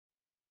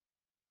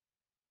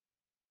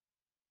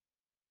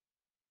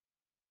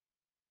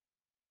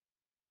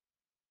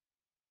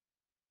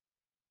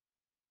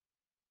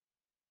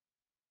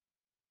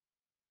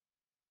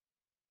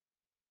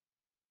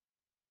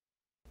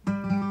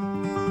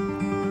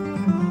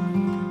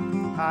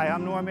Hi,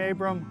 I'm Norm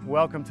Abram.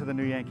 Welcome to the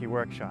New Yankee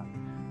Workshop.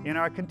 In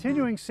our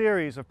continuing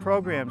series of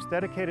programs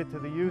dedicated to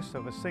the use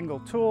of a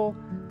single tool,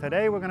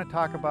 today we're going to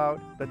talk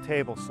about the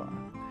table saw.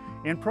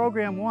 In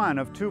program 1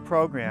 of 2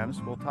 programs,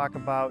 we'll talk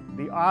about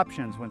the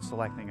options when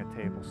selecting a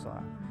table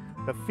saw,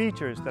 the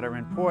features that are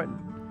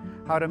important,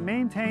 how to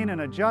maintain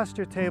and adjust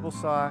your table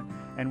saw,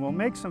 and we'll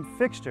make some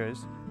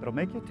fixtures that'll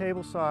make your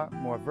table saw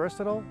more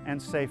versatile and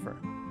safer.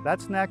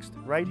 That's next,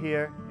 right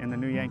here in the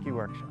New Yankee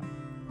Workshop.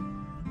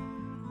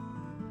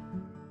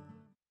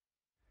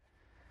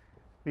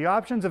 The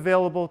options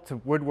available to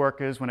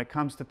woodworkers when it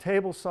comes to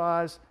table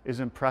saws is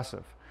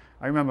impressive.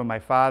 I remember my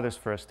father's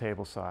first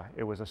table saw.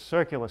 It was a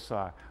circular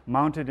saw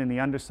mounted in the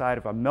underside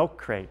of a milk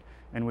crate,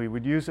 and we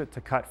would use it to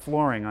cut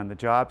flooring on the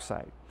job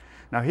site.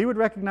 Now he would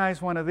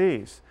recognize one of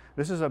these.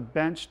 This is a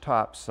bench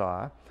top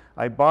saw.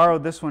 I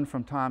borrowed this one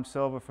from Tom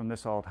Silver from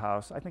this old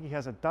house. I think he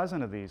has a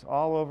dozen of these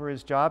all over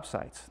his job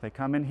sites. They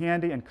come in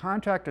handy, and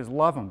contractors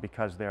love them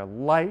because they're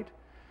light,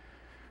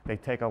 they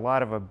take a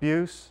lot of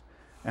abuse,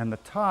 and the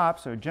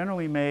tops are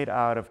generally made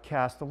out of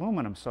cast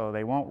aluminum, so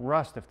they won't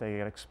rust if they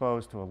get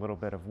exposed to a little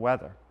bit of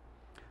weather.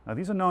 Now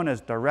these are known as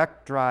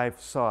direct drive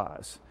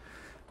saws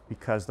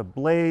because the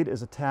blade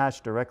is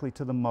attached directly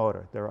to the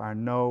motor. There are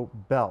no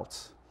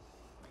belts.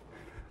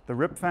 The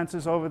rip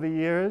fences over the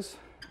years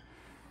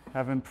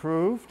have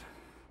improved.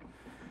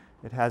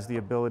 It has the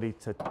ability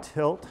to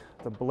tilt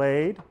the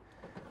blade,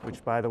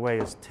 which by the way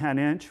is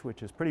 10-inch,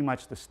 which is pretty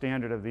much the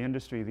standard of the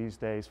industry these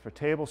days for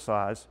table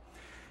saws.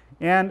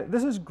 And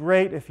this is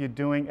great if you're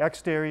doing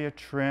exterior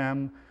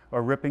trim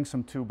or ripping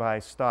some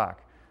 2x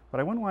stock. But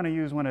I wouldn't want to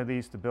use one of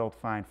these to build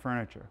fine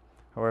furniture.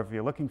 However, if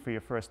you're looking for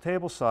your first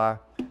table saw,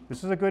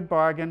 this is a good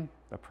bargain.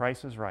 The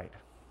price is right.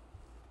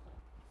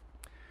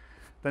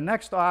 The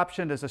next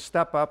option is a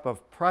step up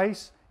of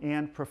price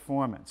and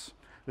performance.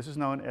 This is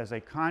known as a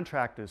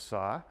contractor's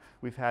saw.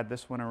 We've had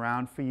this one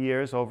around for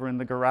years over in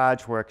the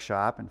garage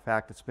workshop. In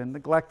fact, it's been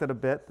neglected a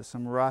bit. There's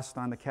some rust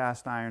on the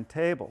cast iron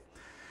table.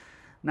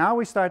 Now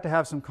we start to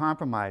have some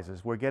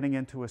compromises. We're getting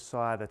into a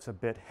saw that's a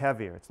bit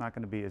heavier. It's not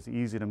going to be as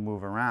easy to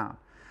move around.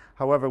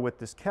 However, with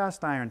this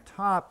cast iron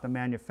top, the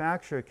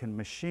manufacturer can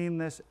machine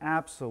this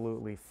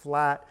absolutely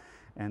flat,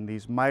 and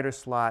these miter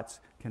slots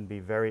can be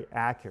very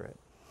accurate.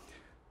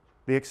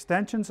 The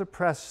extensions are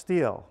pressed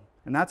steel,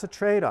 and that's a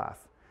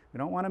trade-off. We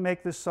don't want to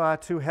make this saw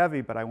too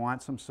heavy, but I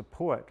want some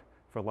support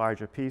for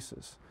larger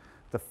pieces.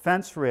 The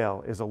fence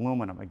rail is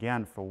aluminum,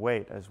 again for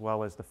weight, as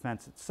well as the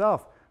fence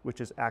itself,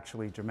 which is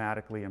actually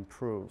dramatically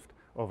improved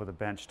over the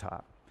bench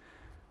top.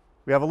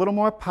 We have a little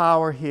more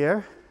power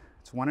here.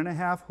 It's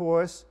 1.5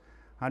 horse,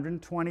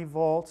 120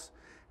 volts,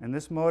 and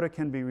this motor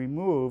can be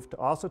removed to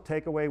also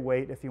take away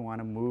weight if you want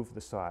to move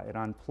the saw. It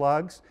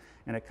unplugs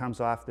and it comes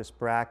off this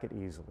bracket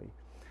easily.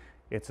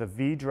 It's a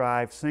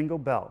V-drive single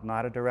belt,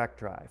 not a direct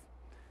drive.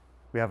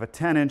 We have a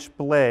 10-inch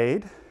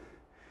blade,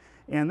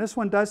 and this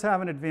one does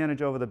have an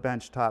advantage over the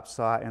bench top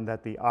saw in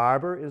that the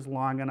arbor is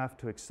long enough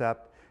to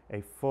accept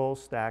a full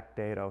stack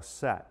dado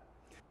set.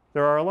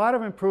 There are a lot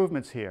of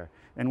improvements here,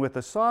 and with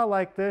a saw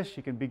like this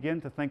you can begin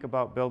to think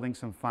about building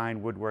some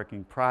fine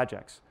woodworking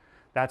projects.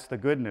 That's the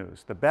good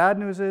news. The bad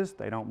news is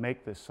they don't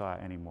make this saw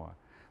anymore.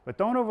 But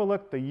don't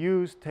overlook the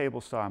used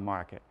table saw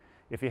market.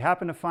 If you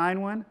happen to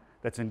find one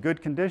that's in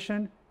good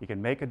condition, you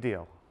can make a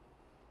deal.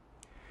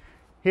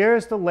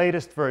 Here's the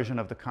latest version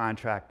of the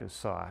contractor's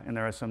saw, and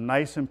there are some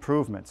nice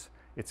improvements.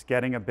 It's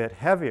getting a bit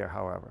heavier,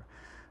 however.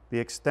 The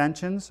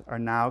extensions are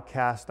now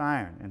cast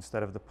iron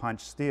instead of the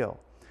punched steel.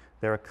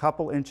 They're a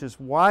couple inches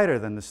wider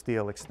than the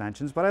steel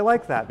extensions, but I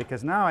like that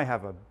because now I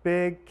have a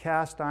big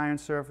cast iron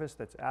surface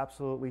that's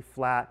absolutely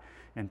flat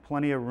and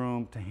plenty of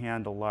room to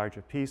handle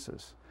larger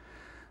pieces.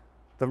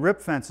 The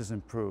rip fence is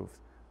improved.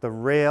 The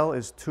rail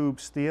is tube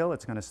steel.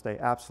 It's going to stay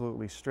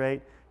absolutely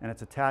straight, and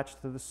it's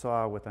attached to the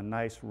saw with a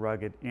nice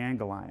rugged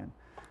angle iron.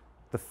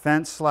 The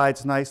fence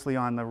slides nicely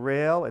on the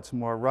rail. It's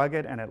more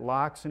rugged, and it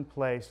locks in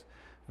place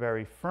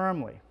very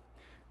firmly.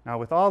 Now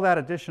with all that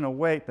additional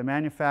weight, the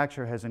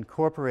manufacturer has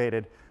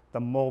incorporated the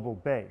mobile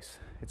base.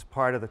 It's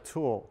part of the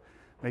tool.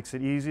 Makes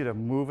it easy to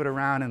move it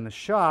around in the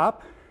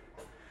shop,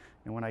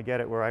 and when I get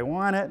it where I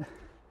want it,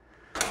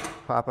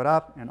 pop it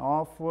up, and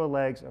all 4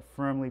 legs are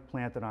firmly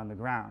planted on the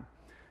ground.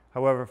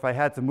 However, if I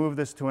had to move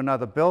this to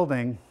another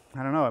building,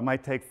 I don't know, it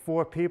might take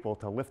 4 people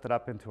to lift it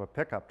up into a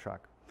pickup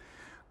truck.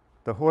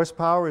 The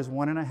horsepower is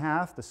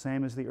 1.5, the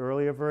same as the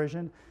earlier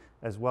version,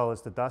 as well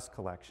as the dust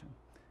collection.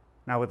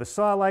 Now with a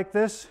saw like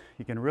this,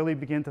 you can really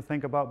begin to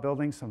think about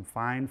building some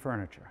fine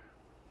furniture.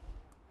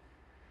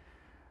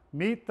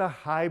 Meet the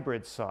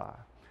hybrid saw.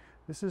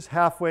 This is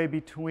halfway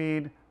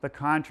between the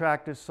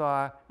contractor's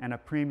saw and a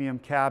premium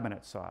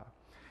cabinet saw.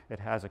 It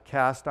has a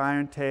cast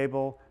iron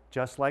table,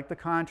 just like the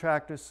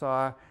contractor's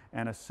saw,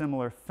 and a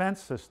similar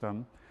fence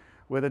system,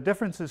 where the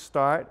differences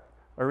start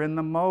are in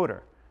the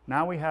motor.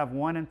 Now we have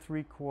 1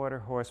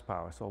 3/4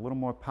 horsepower, so a little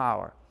more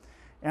power.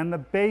 And the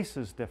base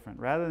is different.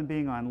 Rather than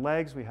being on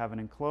legs, we have an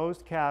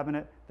enclosed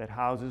cabinet that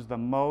houses the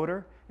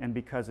motor, and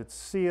because it's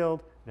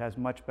sealed, it has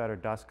much better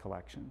dust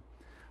collection.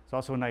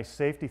 There's also a nice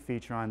safety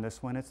feature on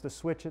this one. It's the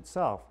switch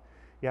itself.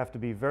 You have to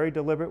be very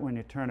deliberate when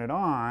you turn it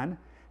on,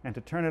 and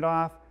to turn it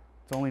off,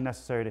 it's only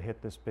necessary to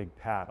hit this big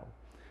paddle.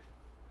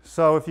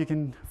 So if you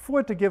can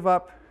afford to give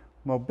up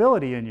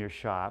mobility in your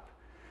shop,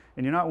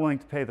 and you're not willing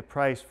to pay the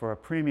price for a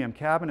premium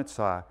cabinet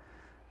saw,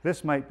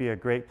 this might be a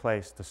great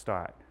place to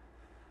start.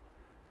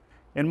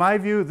 In my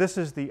view, this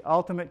is the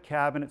ultimate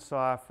cabinet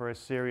saw for a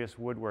serious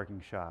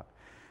woodworking shop.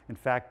 In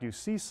fact, you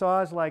see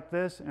saws like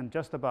this in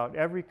just about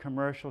every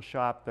commercial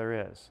shop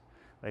there is.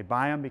 They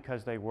buy them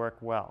because they work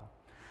well.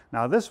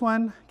 Now this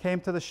one came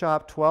to the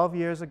shop 12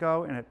 years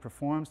ago, and it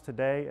performs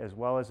today as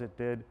well as it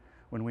did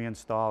when we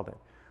installed it.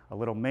 A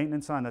little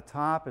maintenance on the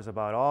top is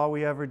about all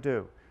we ever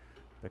do.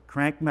 The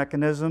crank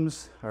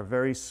mechanisms are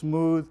very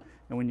smooth,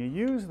 and when you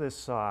use this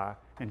saw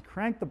and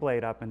crank the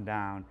blade up and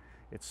down,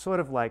 it's sort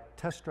of like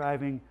test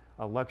driving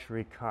a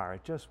luxury car.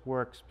 It just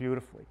works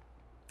beautifully.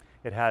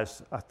 It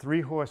has a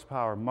 3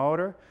 horsepower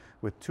motor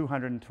with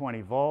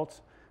 220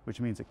 volts, which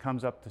means it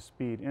comes up to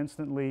speed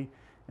instantly,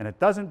 and it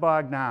doesn't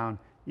bog down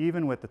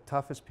even with the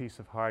toughest piece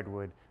of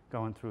hardwood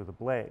going through the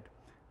blade.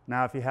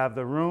 Now, if you have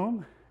the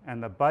room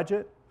and the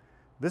budget,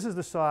 this is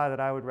the saw that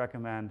I would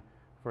recommend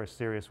for a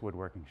serious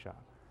woodworking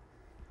shop.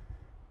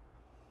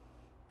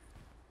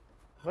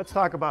 Let's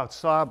talk about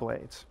saw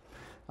blades.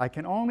 I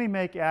can only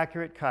make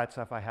accurate cuts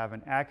if I have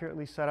an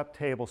accurately set up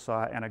table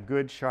saw and a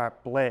good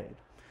sharp blade.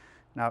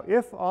 Now,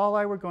 if all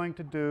I were going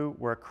to do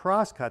were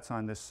cross cuts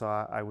on this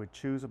saw, I would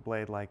choose a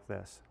blade like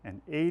this,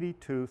 an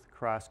 80-tooth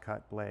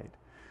cross-cut blade.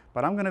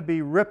 But I'm going to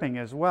be ripping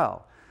as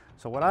well.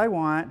 So what I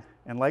want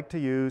and like to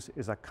use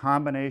is a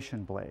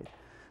combination blade.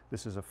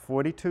 This is a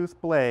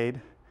 40-tooth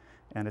blade,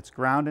 and it's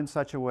ground in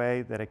such a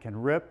way that it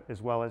can rip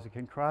as well as it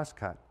can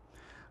cross-cut.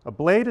 A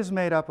blade is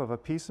made up of a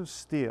piece of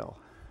steel,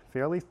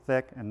 fairly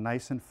thick and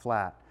nice and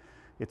flat.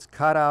 It's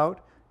cut out,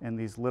 and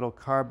these little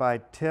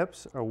carbide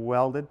tips are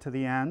welded to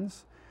the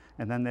ends,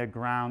 and then they're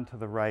ground to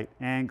the right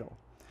angle.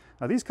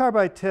 Now these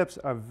carbide tips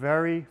are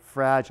very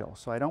fragile,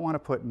 so I don't want to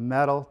put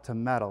metal to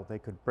metal. They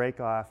could break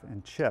off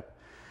and chip.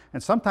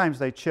 And sometimes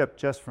they chip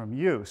just from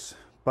use,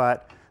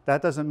 but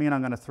that doesn't mean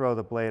I'm going to throw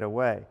the blade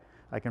away.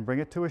 I can bring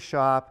it to a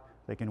shop,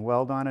 they can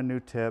weld on a new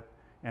tip,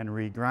 and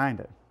regrind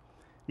it.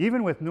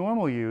 Even with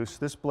normal use,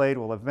 this blade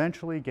will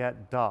eventually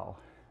get dull.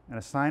 And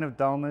a sign of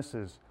dullness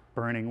is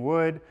burning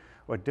wood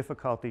or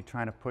difficulty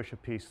trying to push a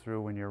piece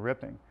through when you're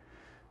ripping.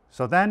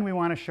 So then we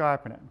want to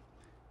sharpen it.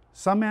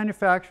 Some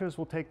manufacturers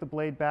will take the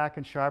blade back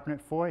and sharpen it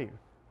for you.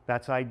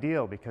 That's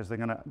ideal because they're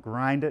going to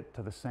grind it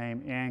to the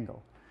same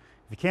angle.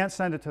 If you can't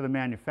send it to the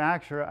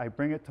manufacturer, I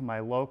bring it to my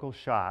local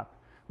shop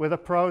where the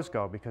pros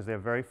go because they're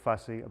very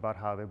fussy about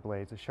how their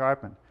blades are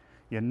sharpened.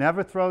 You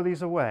never throw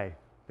these away.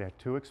 They're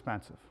too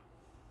expensive.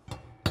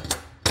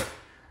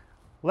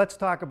 Let's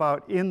talk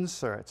about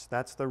inserts.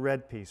 That's the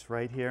red piece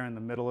right here in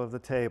the middle of the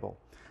table.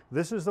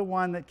 This is the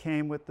one that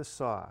came with the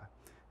saw.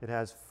 It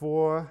has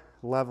 4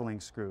 leveling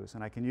screws,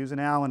 and I can use an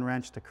Allen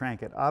wrench to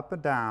crank it up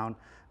and down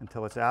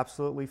until it's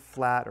absolutely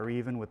flat or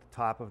even with the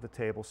top of the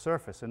table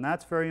surface. And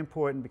that's very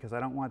important because I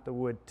don't want the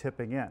wood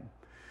tipping in.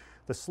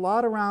 The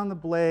slot around the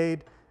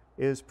blade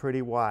is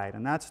pretty wide,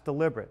 and that's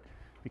deliberate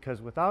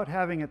because without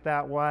having it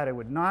that wide, I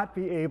would not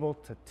be able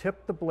to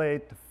tip the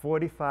blade to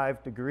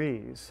 45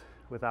 degrees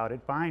without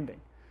it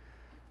binding.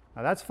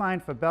 Now that's fine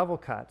for bevel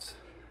cuts,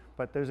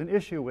 but there's an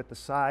issue with the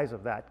size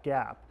of that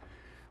gap.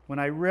 When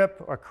I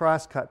rip or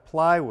cross-cut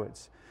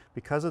plywoods,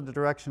 because of the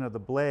direction of the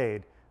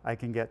blade, I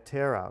can get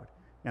tear out.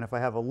 And if I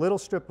have a little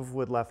strip of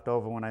wood left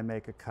over when I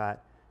make a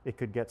cut, it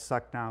could get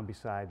sucked down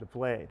beside the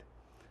blade.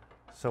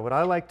 So what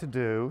I like to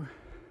do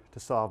to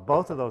solve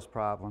both of those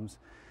problems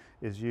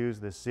is use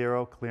this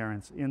zero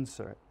clearance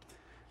insert.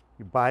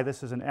 You buy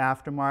this as an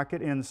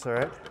aftermarket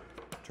insert,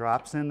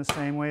 drops in the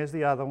same way as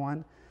the other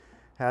one,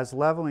 has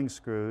leveling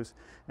screws,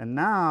 and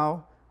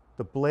now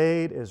the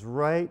blade is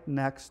right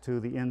next to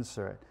the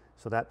insert.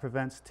 So that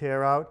prevents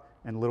tear out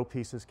and little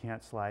pieces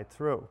can't slide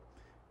through.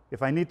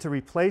 If I need to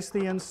replace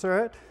the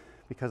insert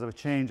because of a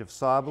change of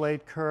saw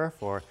blade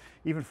kerf or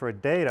even for a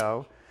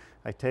dado,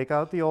 I take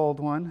out the old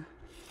one,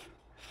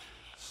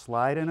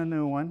 slide in a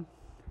new one,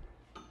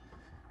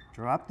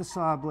 drop the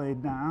saw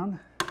blade down,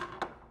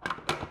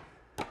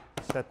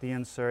 set the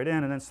insert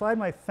in, and then slide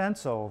my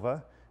fence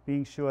over,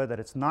 being sure that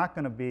it's not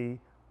going to be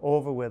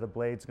over where the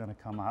blade's going to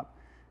come up.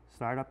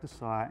 Start up the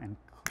saw and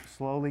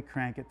slowly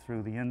crank it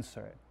through the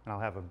insert. And I'll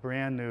have a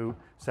brand new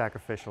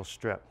sacrificial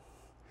strip.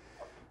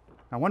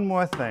 Now one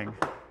more thing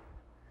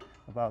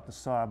about the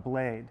saw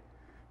blade.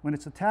 When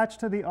it's attached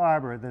to the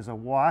arbor, there's a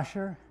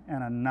washer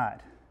and a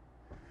nut.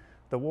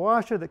 The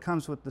washer that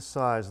comes with the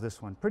saw is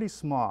this one, pretty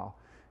small.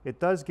 It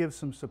does give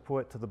some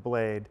support to the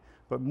blade,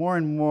 but more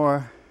and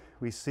more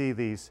we see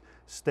these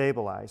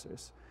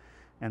stabilizers.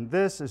 And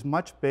this is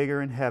much bigger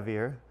and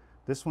heavier.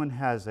 This one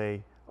has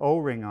a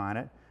O-ring on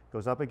it,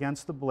 goes up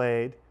against the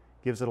blade,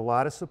 gives it a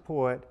lot of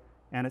support,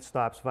 and it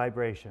stops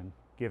vibration,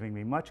 giving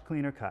me much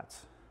cleaner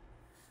cuts.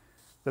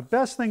 The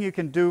best thing you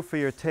can do for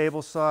your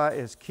table saw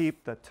is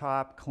keep the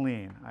top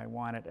clean. I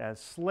want it as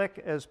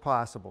slick as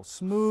possible,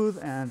 smooth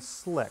and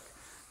slick.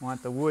 I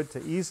want the wood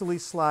to easily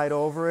slide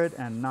over it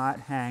and not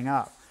hang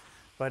up.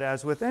 But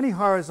as with any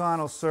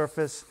horizontal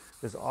surface,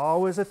 there's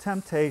always a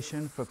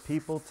temptation for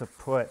people to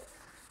put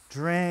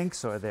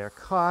drinks or their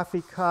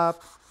coffee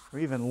cup or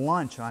even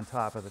lunch on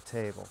top of the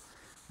table.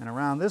 And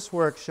around this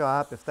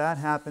workshop, if that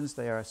happens,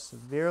 they are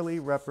severely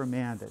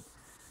reprimanded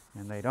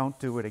and they don't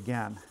do it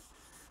again.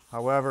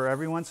 However,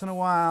 every once in a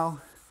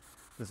while,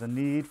 there's a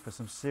need for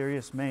some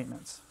serious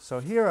maintenance. So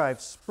here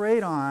I've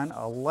sprayed on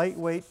a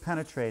lightweight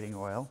penetrating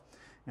oil,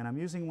 and I'm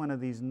using one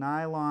of these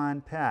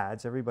nylon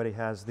pads. Everybody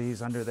has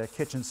these under their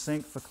kitchen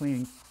sink for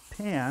cleaning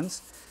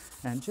pans,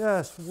 and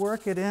just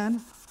work it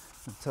in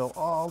until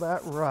all that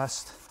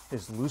rust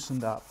is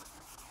loosened up.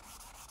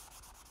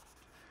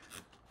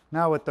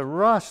 Now with the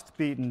rust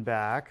beaten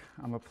back,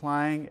 I'm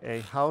applying a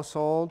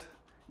household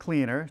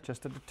cleaner,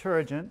 just a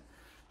detergent,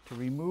 to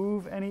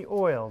remove any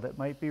oil that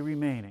might be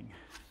remaining.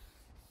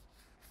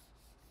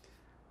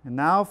 And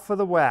now for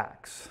the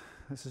wax.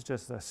 This is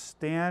just a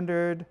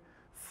standard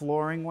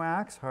flooring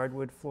wax,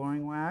 hardwood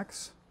flooring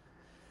wax.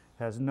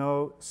 Has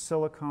no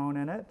silicone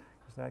in it,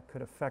 because that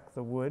could affect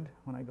the wood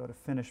when I go to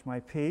finish my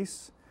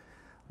piece.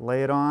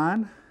 Lay it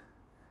on,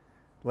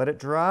 let it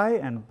dry,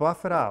 and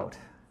buff it out.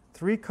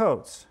 3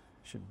 coats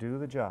should do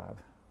the job.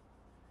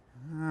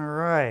 All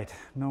right,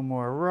 no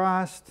more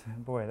rust.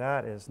 Boy,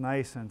 that is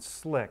nice and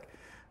slick.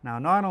 Now,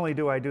 not only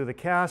do I do the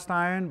cast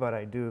iron, but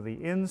I do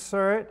the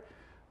insert,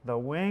 the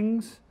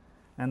wings,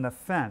 and the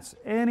fence.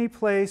 Any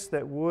place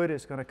that wood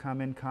is going to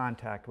come in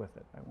contact with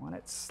it. I want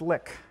it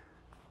slick.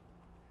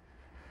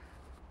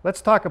 Let's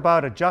talk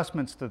about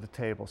adjustments to the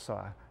table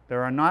saw.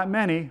 There are not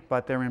many,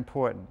 but they're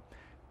important.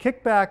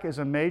 Kickback is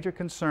a major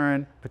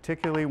concern,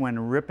 particularly when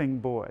ripping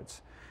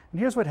boards.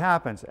 And here's what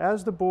happens.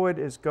 As the board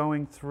is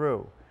going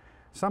through,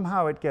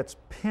 somehow it gets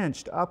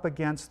pinched up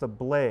against the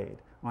blade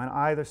on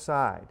either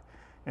side.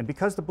 And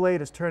because the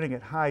blade is turning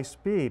at high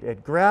speed,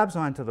 it grabs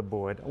onto the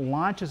board,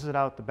 launches it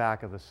out the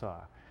back of the saw.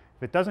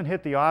 If it doesn't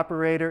hit the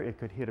operator, it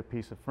could hit a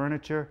piece of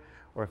furniture,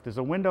 or if there's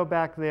a window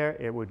back there,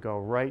 it would go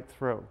right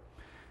through.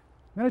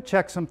 I'm going to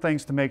check some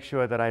things to make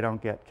sure that I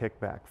don't get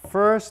kickback.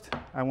 First,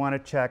 I want to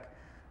check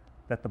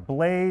that the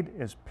blade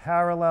is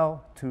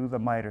parallel to the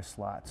miter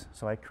slots.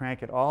 So I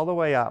crank it all the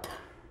way up.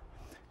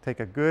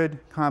 Take a good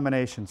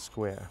combination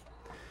square.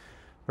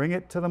 Bring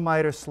it to the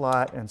miter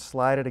slot and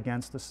slide it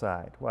against the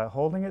side. While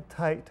holding it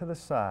tight to the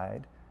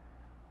side,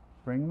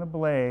 bring the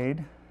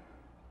blade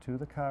to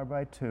the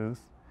carbide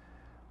tooth,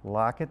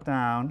 lock it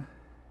down,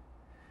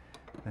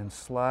 then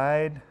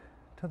slide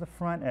to the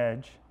front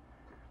edge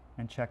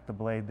and check the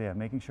blade there,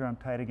 making sure I'm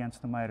tight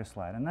against the miter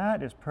slot. And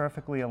that is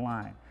perfectly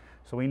aligned.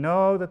 So we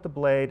know that the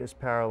blade is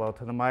parallel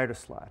to the miter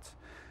slots.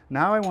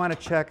 Now I want to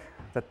check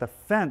that the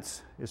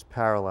fence is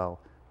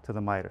parallel to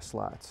the miter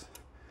slots.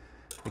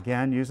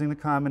 Again, using the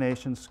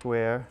combination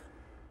square,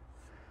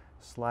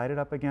 slide it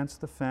up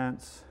against the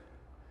fence,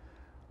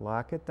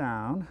 lock it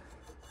down.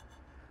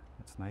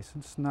 It's nice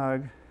and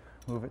snug.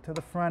 Move it to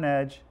the front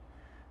edge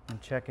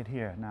and check it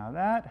here. Now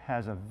that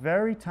has a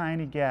very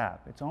tiny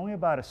gap. It's only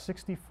about a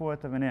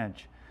 64th of an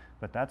inch,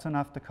 but that's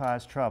enough to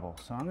cause trouble.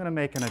 So I'm going to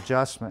make an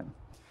adjustment.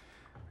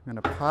 I'm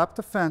going to pop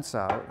the fence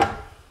out,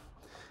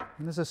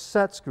 and there's a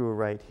set screw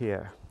right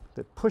here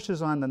that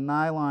pushes on the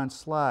nylon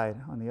slide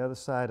on the other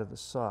side of the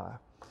saw.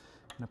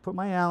 I'm going to put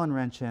my Allen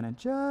wrench in and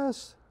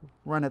just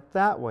run it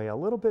that way a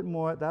little bit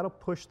more. That'll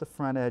push the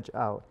front edge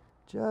out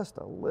just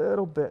a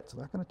little bit. It's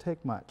not going to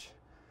take much.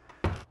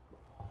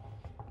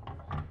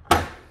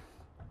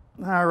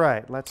 All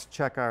right, let's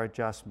check our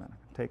adjustment.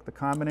 Take the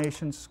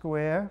combination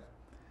square,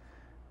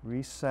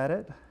 reset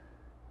it.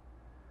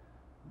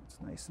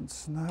 It's nice and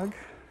snug.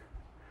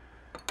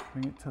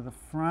 Bring it to the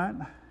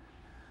front.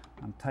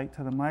 I'm tight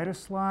to the miter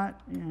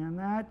slot, and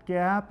that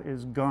gap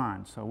is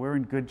gone, so we're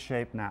in good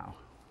shape now.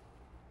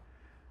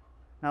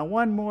 Now,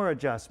 one more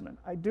adjustment.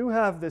 I do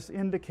have this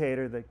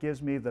indicator that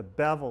gives me the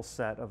bevel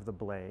set of the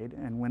blade,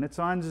 and when it's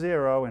on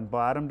 0 and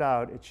bottomed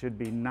out, it should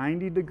be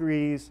 90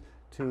 degrees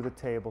to the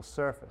table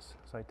surface.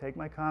 So I take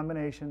my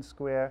combination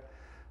square,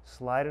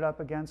 slide it up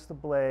against the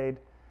blade,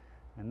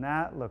 and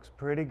that looks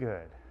pretty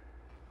good.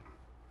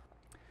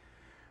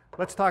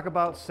 Let's talk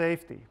about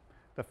safety.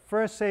 The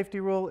first safety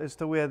rule is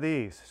to wear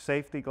these,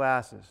 safety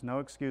glasses. No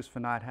excuse for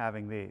not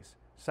having these.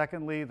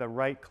 Secondly, the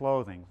right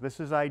clothing. This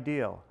is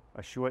ideal.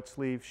 A short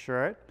sleeve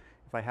shirt.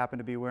 If I happen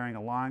to be wearing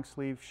a long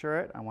sleeve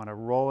shirt, I want to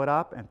roll it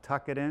up and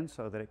tuck it in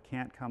so that it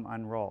can't come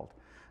unrolled.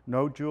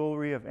 No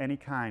jewelry of any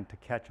kind to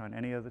catch on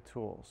any of the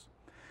tools.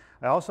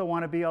 I also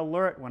want to be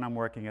alert when I'm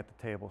working at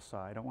the table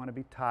saw. I don't want to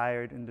be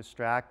tired and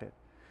distracted.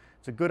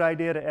 It's a good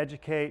idea to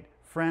educate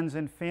friends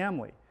and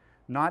family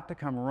not to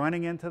come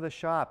running into the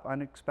shop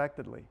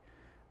unexpectedly.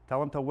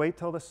 Tell them to wait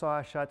till the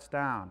saw shuts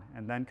down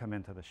and then come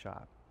into the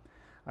shop.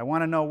 I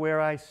want to know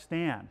where I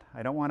stand.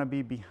 I don't want to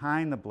be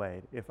behind the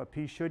blade. If a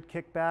piece should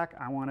kick back,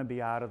 I want to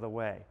be out of the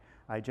way.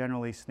 I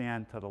generally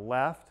stand to the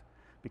left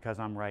because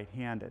I'm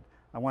right-handed.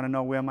 I want to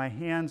know where my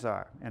hands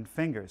are and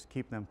fingers.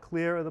 Keep them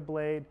clear of the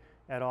blade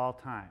at all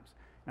times.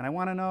 And I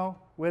want to know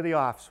where the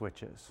off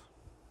switch is.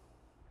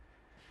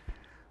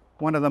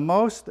 One of the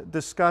most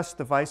discussed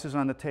devices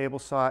on the table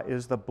saw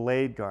is the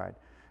blade guard.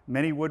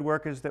 Many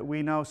woodworkers that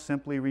we know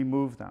simply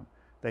remove them.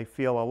 They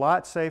feel a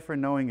lot safer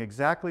knowing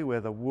exactly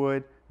where the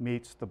wood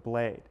meets the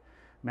blade.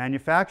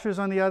 Manufacturers,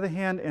 on the other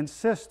hand,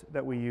 insist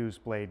that we use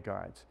blade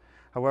guards.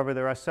 However,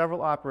 there are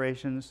several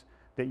operations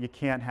that you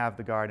can't have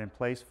the guard in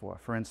place for.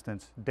 For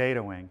instance,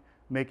 dadoing,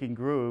 making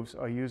grooves,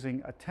 or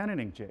using a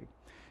tenoning jig.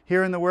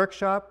 Here in the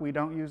workshop, we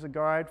don't use a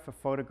guard for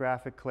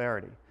photographic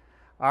clarity.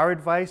 Our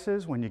advice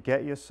is, when you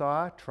get your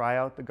saw, try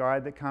out the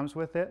guard that comes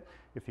with it.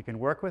 If you can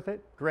work with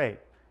it, great.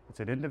 It's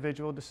an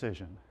individual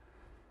decision.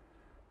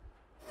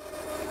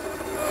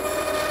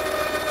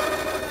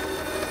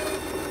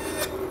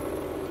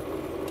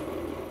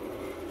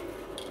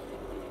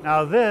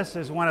 Now this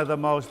is one of the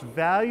most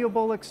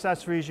valuable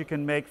accessories you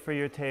can make for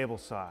your table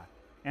saw,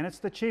 and it's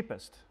the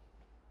cheapest.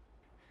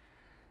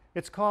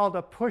 It's called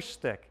a push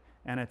stick,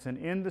 and it's an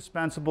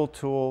indispensable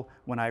tool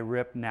when I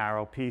rip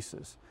narrow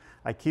pieces.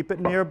 I keep it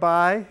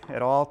nearby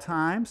at all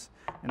times,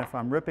 and if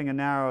I'm ripping a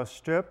narrow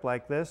strip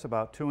like this,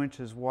 about 2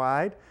 inches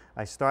wide,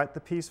 I start the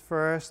piece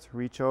first,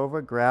 reach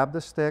over, grab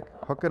the stick,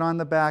 hook it on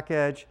the back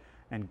edge,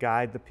 and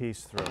guide the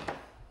piece through.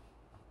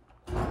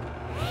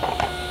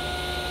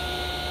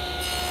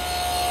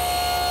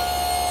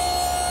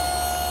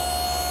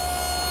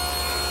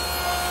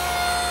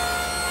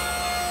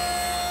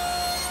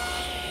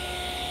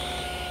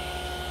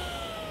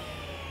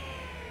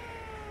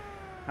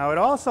 Now it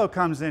also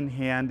comes in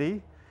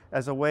handy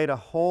as a way to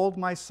hold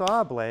my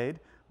saw blade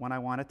when I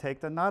want to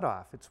take the nut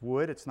off. It's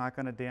wood, it's not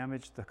going to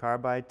damage the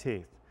carbide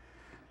teeth.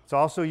 It's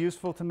also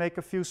useful to make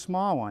a few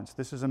small ones.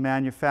 This is a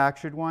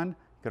manufactured one.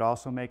 You could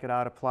also make it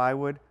out of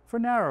plywood for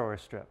narrower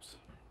strips.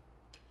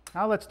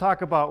 Now let's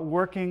talk about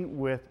working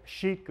with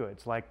sheet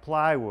goods like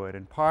plywood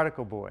and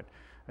particle board.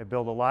 I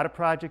build a lot of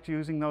projects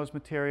using those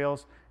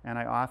materials, and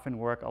I often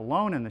work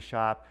alone in the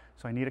shop,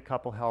 so I need a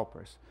couple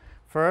helpers.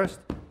 First,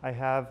 I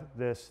have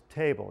this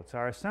table. It's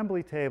our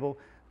assembly table,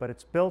 but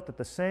it's built at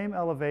the same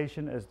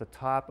elevation as the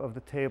top of the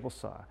table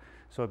saw,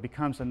 so it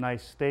becomes a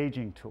nice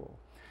staging tool.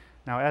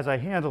 Now, as I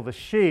handle the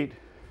sheet,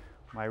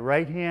 my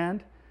right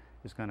hand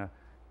is going to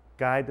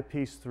guide the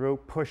piece through,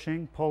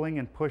 pulling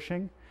and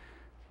pushing.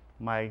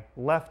 My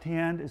left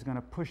hand is going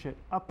to push it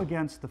up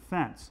against the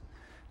fence.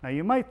 Now,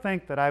 you might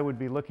think that I would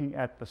be looking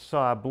at the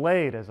saw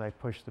blade as I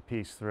push the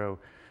piece through,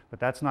 but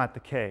that's not the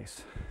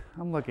case.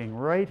 I'm looking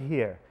right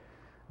here.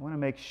 I want to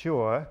make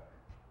sure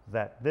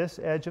that this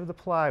edge of the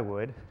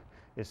plywood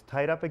is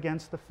tight up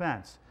against the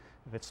fence.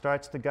 If it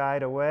starts to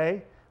guide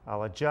away,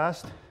 I'll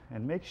adjust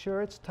and make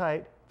sure it's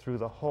tight through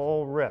the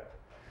whole rip.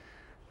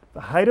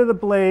 The height of the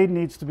blade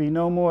needs to be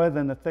no more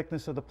than the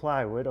thickness of the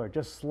plywood, or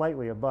just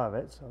slightly above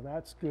it, so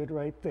that's good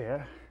right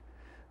there.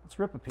 Let's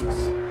rip a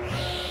piece.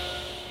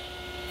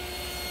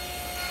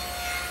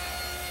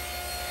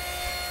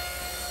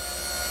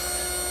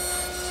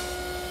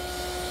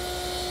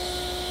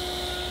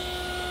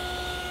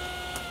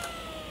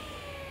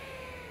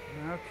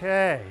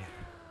 Okay,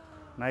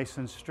 nice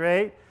and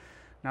straight.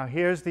 Now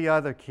here's the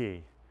other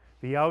key,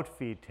 the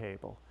outfeed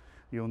table.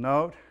 You'll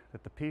note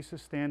that the piece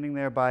is standing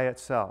there by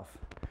itself.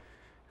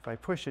 If I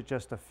push it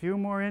just a few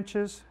more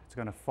inches, it's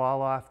going to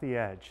fall off the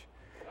edge.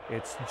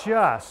 It's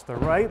just the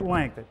right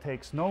length. It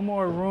takes no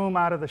more room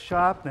out of the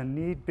shop than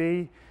need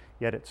be,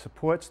 yet it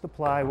supports the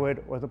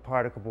plywood or the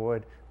particle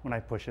board when I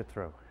push it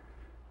through.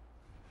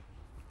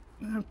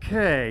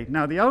 Okay,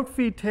 now the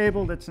outfeed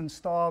table that's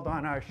installed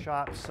on our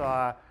shop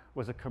saw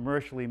was a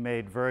commercially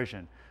made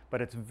version,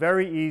 but it's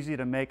very easy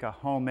to make a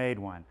homemade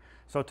one.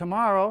 So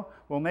tomorrow,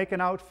 we'll make an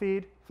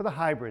outfeed for the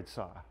hybrid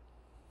saw.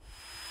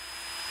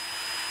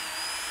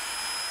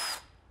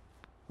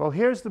 Well,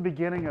 here's the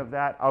beginning of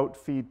that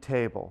outfeed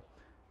table.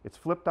 It's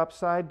flipped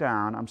upside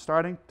down. I'm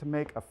starting to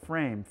make a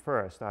frame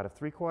first out of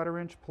 3/4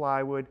 inch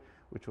plywood,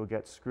 which will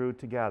get screwed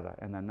together.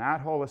 And then that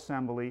whole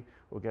assembly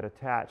will get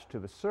attached to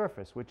the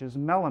surface, which is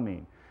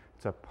melamine.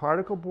 It's a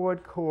particle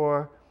board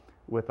core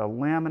with a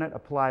laminate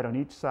applied on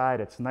each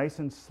side. It's nice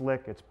and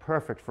slick. It's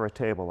perfect for a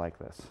table like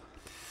this.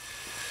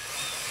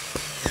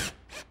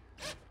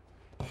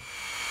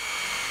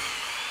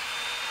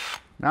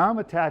 Now I'm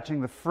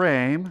attaching the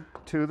frame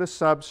to the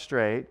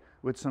substrate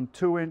with some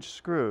 2-inch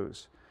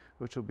screws,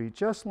 which will be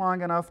just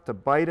long enough to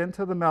bite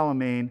into the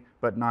melamine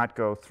but not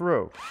go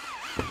through.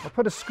 I'll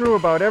put a screw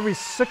about every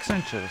 6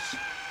 inches.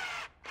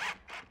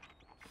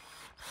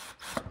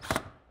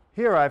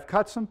 Here I've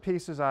cut some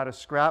pieces out of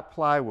scrap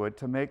plywood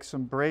to make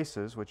some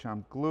braces, which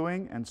I'm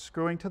gluing and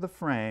screwing to the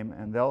frame,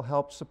 and they'll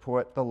help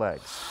support the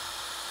legs.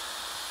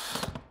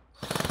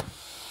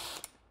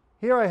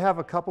 Here I have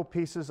a couple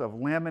pieces of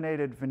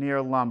laminated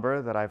veneer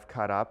lumber that I've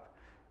cut up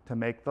to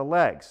make the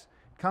legs.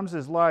 It comes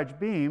as large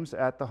beams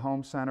at the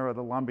home center of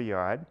the lumber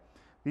yard.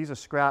 These are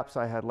scraps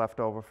I had left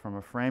over from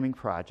a framing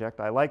project.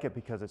 I like it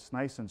because it's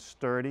nice and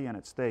sturdy and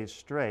it stays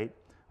straight.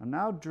 I'm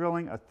now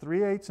drilling a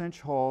 3/8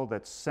 inch hole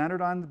that's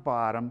centered on the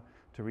bottom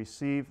to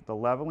receive the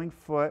leveling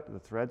foot, the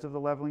threads of the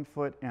leveling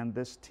foot, and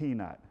this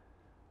T-nut.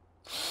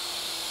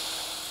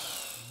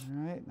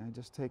 All right, and I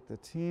just take the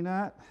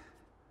T-nut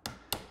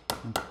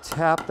and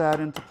tap that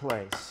into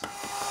place.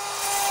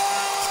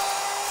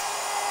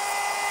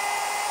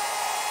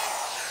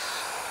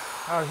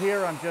 Out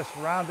here, I'm just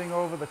rounding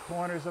over the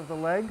corners of the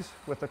legs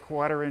with a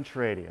 1/4-inch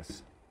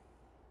radius.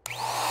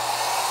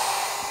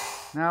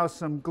 Now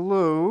some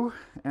glue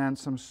and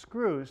some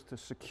screws to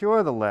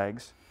secure the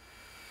legs,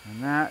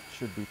 and that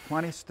should be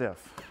plenty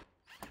stiff.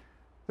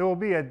 There will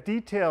be a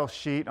detail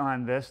sheet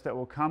on this that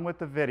will come with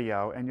the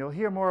video, and you'll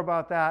hear more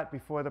about that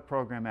before the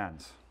program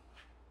ends.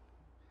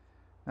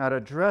 Now to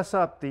dress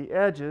up the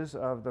edges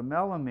of the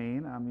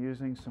melamine, I'm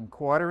using some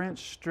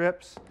 1/4-inch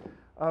strips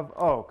of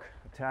oak,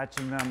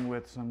 attaching them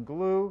with some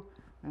glue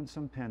and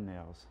some pin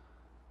nails.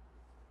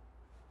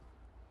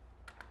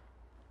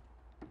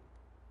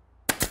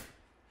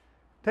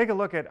 Take a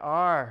look at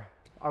our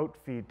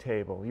outfeed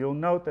table. You'll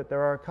note that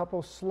there are a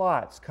couple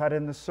slots cut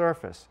in the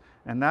surface,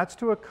 and that's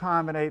to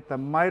accommodate the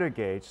miter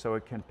gauge so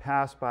it can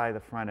pass by the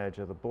front edge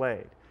of the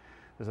blade.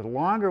 There's a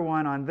longer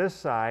one on this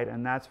side,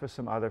 and that's for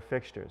some other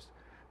fixtures.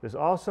 There's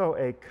also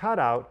a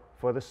cutout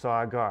for the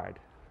saw guard.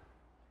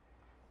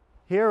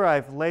 Here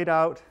I've laid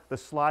out the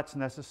slots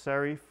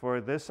necessary for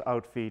this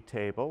outfeed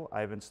table.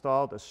 I've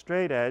installed a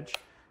straight edge,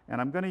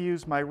 and I'm going to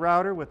use my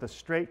router with a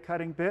straight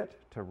cutting bit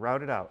to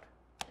route it out.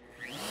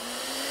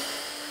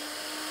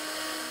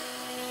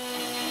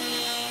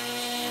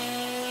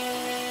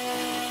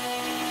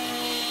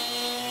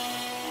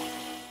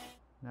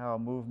 Now I'll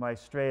move my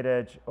straight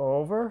edge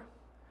over,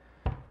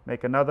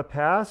 make another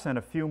pass and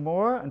a few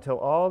more until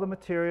all the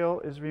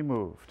material is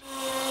removed.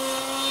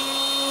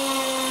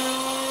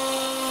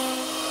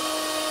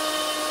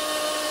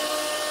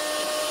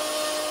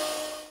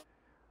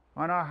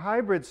 On our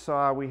hybrid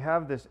saw, we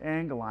have this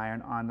angle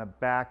iron on the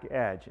back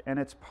edge, and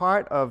it's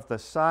part of the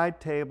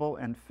side table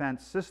and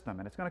fence system,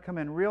 and it's going to come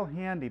in real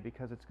handy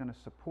because it's going to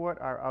support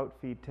our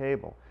outfeed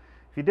table.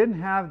 If you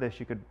didn't have this,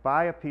 you could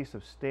buy a piece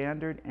of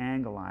standard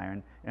angle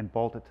iron and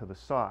bolt it to the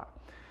saw.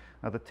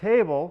 Now the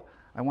table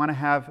I want to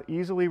have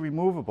easily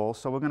removable,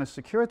 so we're going to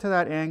secure it to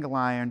that angle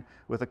iron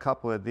with a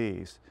couple of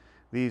these.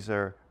 These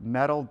are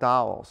metal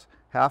dowels.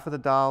 Half of the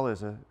dowel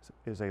is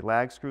a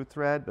lag screw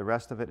thread, the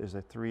rest of it is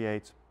a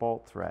 3/8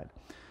 bolt thread.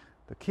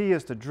 The key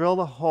is to drill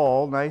the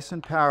hole nice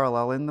and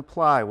parallel in the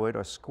plywood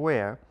or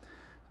square.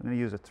 I'm going to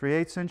use a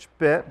 3/8 inch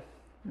bit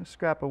and a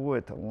scrap of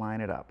wood to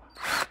line it up.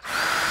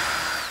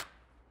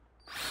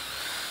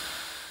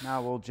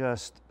 Now we'll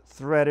just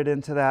thread it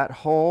into that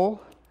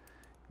hole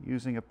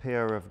using a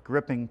pair of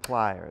gripping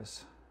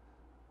pliers.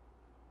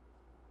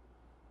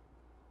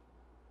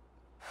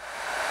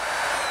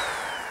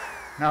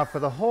 Now for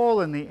the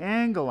hole in the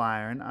angle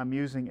iron, I'm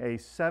using a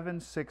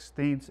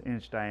 7/16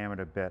 inch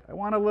diameter bit. I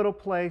want a little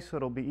place so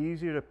it'll be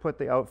easier to put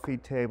the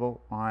outfeed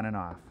table on and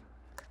off.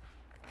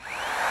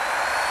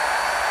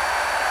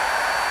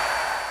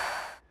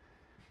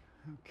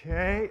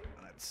 Okay,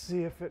 let's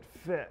see if it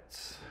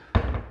fits.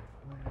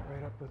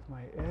 Right up with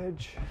my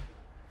edge.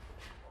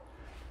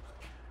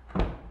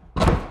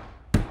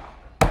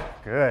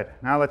 Good.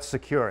 Now let's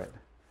secure it.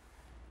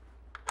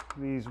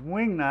 These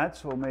wing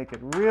nuts will make it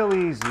real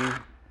easy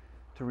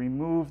to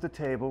remove the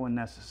table when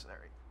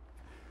necessary.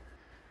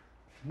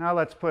 Now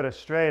let's put a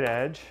straight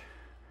edge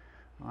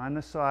on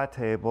the saw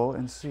table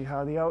and see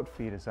how the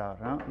outfeed is out.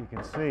 Well, you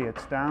can see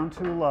it's down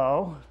too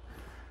low,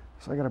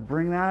 so I got to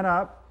bring that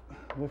up,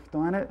 lift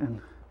on it,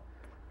 and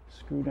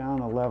screw down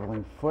the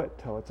leveling foot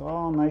till it's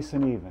all nice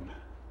and even.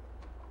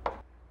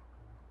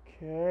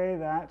 Okay,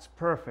 that's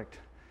perfect.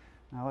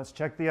 Now let's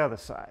check the other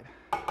side.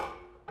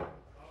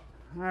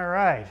 All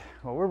right,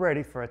 well, we're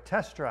ready for a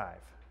test drive.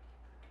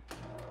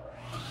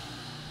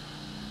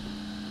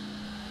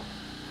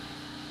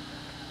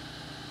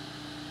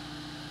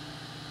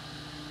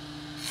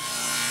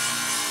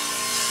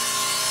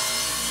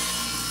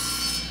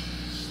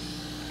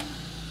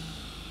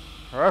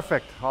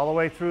 Perfect, all the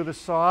way through the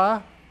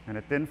saw, and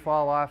it didn't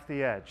fall off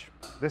the edge.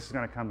 This is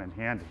going to come in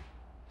handy.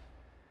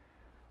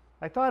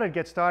 I thought I'd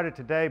get started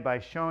today by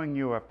showing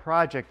you a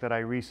project that I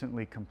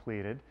recently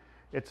completed.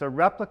 It's a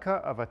replica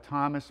of a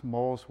Thomas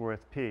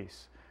Molesworth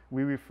piece.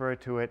 We refer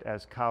to it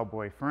as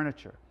cowboy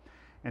furniture.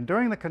 And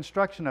during the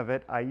construction of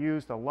it, I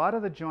used a lot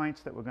of the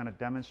joints that we're going to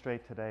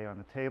demonstrate today on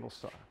the table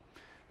saw.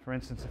 For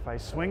instance, if I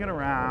swing it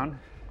around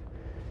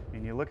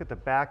and you look at the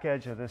back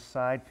edge of this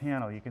side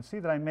panel, you can see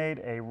that I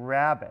made a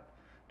rabbet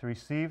to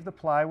receive the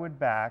plywood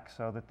back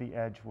so that the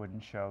edge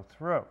wouldn't show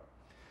through.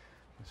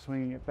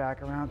 Swinging it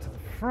back around to the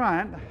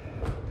front,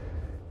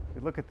 if you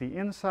look at the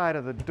inside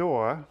of the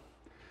door,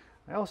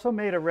 I also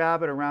made a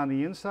rabbet around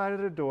the inside of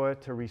the door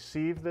to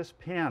receive this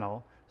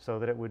panel so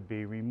that it would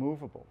be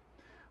removable.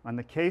 On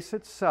the case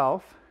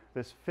itself,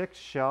 this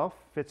fixed shelf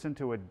fits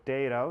into a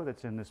dado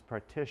that's in this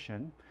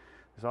partition.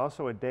 There's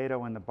also a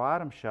dado in the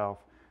bottom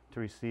shelf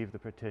to receive the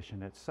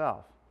partition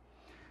itself.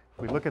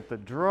 If we look at the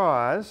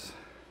drawers,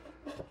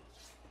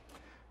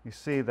 you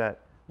see that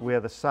where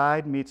the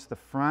side meets the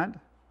front,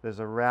 there's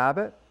a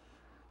rabbet,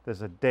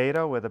 there's a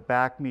dado where the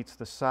back meets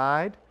the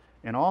side,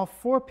 and all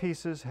four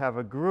pieces have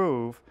a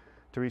groove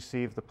to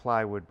receive the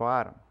plywood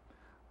bottom.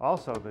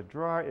 Also, the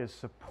drawer is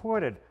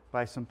supported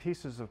by some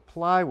pieces of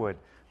plywood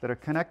that are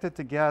connected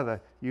together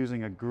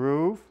using a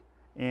groove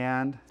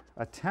and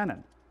a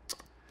tenon.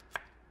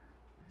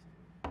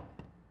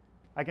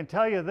 I can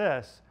tell you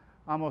this,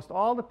 almost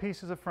all the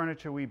pieces of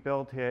furniture we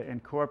build here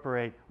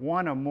incorporate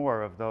one or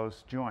more of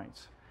those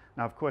joints.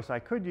 Now, of course, I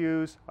could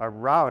use a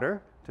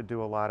router to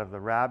do a lot of the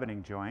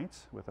rabbeting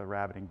joints with a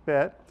rabbeting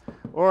bit,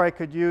 or I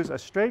could use a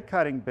straight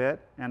cutting bit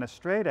and a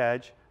straight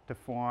edge to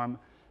form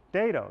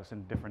dados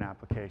in different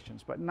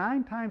applications. But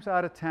 9 times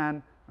out of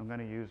 10, I'm going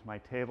to use my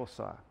table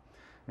saw.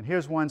 And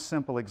here's one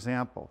simple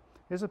example.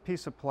 Here's a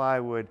piece of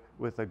plywood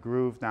with a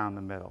groove down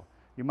the middle.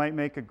 You might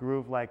make a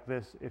groove like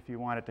this if you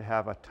wanted to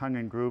have a tongue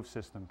and groove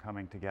system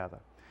coming together.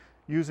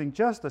 Using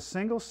just a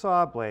single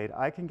saw blade,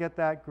 I can get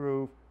that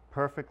groove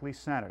perfectly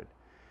centered.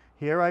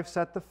 Here I've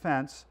set the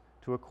fence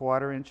to a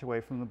 1/4 inch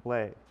away from the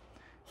blade.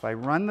 If I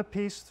run the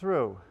piece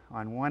through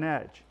on one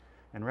edge,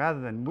 and rather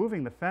than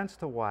moving the fence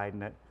to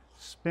widen it,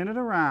 spin it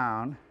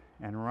around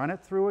and run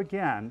it through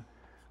again,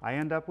 I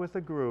end up with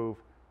a groove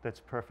that's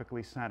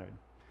perfectly centered.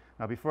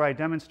 Now, before I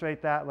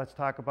demonstrate that, let's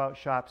talk about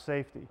shop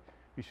safety.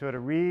 Be sure to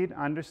read,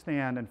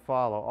 understand, and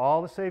follow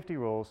all the safety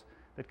rules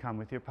that come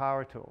with your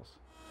power tools.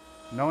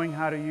 Knowing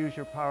how to use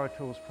your power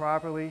tools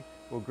properly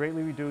will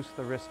greatly reduce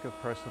the risk of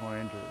personal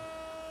injury.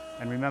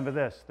 And remember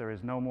this, there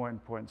is no more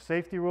important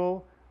safety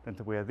rule than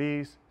to wear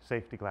these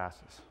safety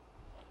glasses.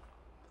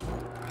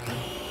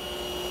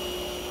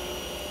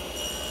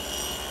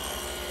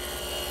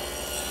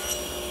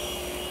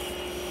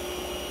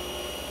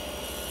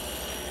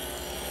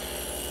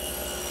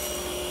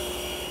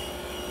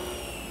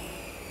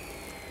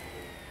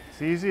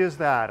 It's easy as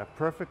that, a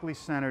perfectly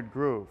centered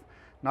groove.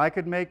 Now I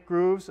could make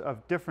grooves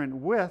of different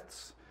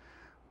widths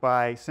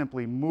by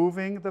simply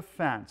moving the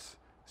fence,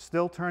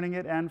 still turning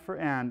it end for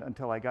end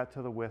until I got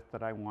to the width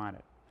that I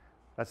wanted.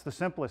 That's the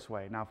simplest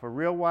way. Now for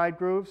real wide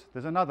grooves,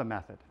 there's another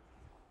method.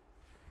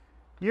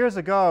 Years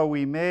ago,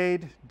 we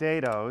made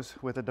dados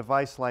with a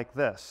device like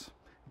this.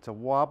 It's a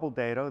wobble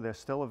dado. They're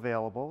still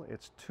available.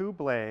 It's 2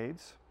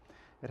 blades.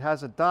 It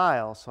has a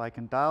dial, so I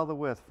can dial the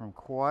width from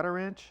 1/4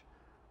 inch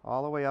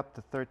all the way up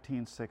to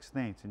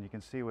 13/16, and you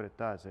can see what it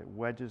does. It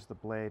wedges the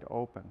blade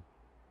open.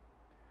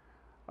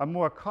 A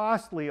more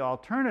costly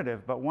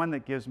alternative, but one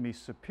that gives me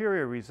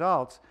superior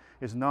results,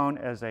 is known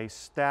as a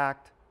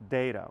stacked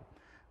dado.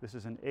 This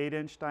is an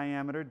 8-inch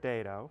diameter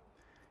dado.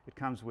 It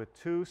comes with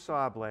 2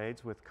 saw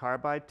blades with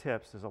carbide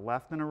tips. There's a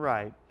left and a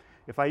right.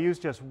 If I use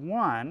just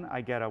one,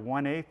 I get a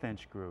 1/8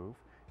 inch groove.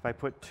 If I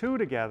put 2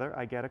 together,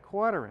 I get a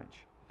 1/4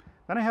 inch.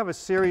 Then I have a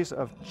series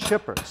of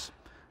chippers.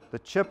 The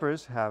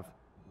chippers have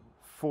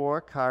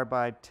 4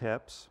 carbide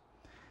tips,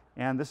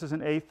 and this is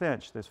an 1/8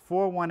 inch. There's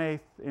 4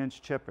 1/8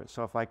 inch chippers.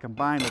 So if I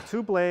combine the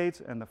 2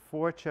 blades and the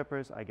 4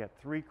 chippers, I get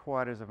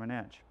 3/4 of an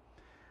inch.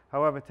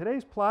 However,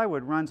 today's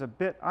plywood runs a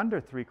bit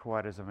under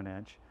 3/4 of an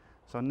inch,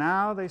 so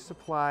now they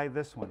supply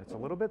this one. It's a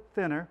little bit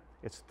thinner.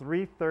 It's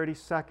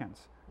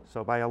 3/32.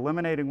 So by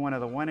eliminating one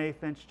of the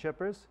 1/8 inch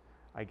chippers,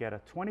 I get a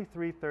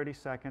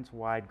 23/32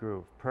 wide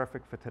groove,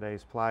 perfect for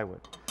today's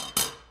plywood.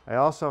 I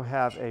also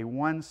have a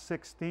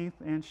 1/16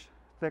 inch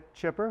thick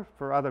chipper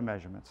for other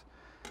measurements.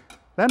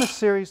 Then a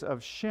series of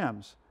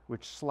shims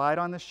which slide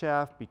on the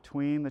shaft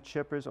between the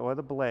chippers or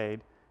the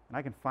blade, and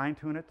I can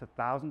fine-tune it to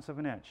thousandths of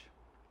an inch.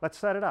 Let's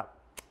set it up.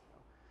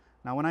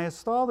 Now when I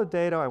install the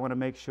dado, I want to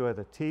make sure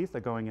the teeth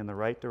are going in the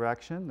right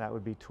direction. That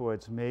would be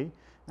towards me.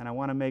 And I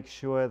want to make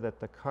sure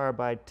that the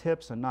carbide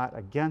tips are not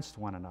against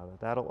one another.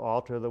 That'll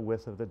alter the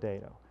width of the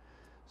dado.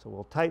 So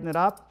we'll tighten it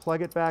up,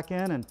 plug it back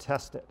in, and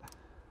test it.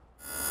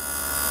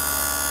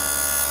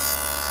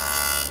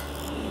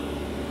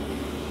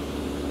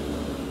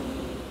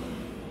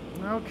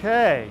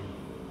 Okay,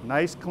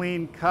 nice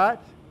clean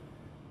cut,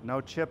 no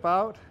chip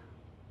out.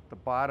 The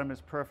bottom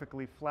is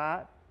perfectly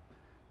flat,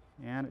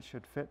 and it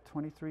should fit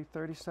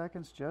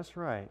 23/32 just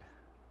right.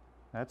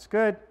 That's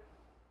good.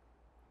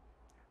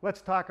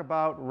 Let's talk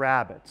about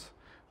rabbets.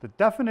 The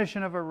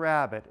definition of a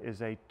rabbet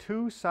is a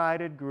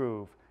 2-sided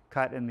groove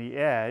cut in the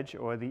edge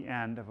or the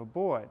end of a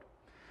board.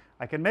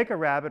 I can make a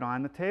rabbet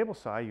on the table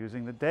saw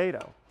using the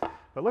dado.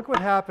 But look what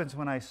happens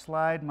when I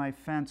slide my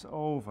fence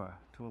over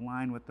to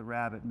align with the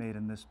rabbet made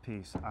in this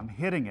piece. I'm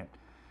hitting it.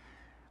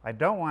 I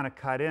don't want to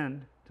cut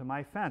in to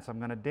my fence. I'm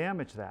going to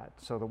damage that.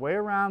 So the way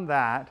around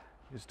that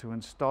is to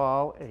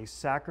install a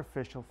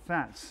sacrificial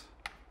fence.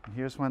 And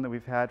here's one that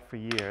we've had for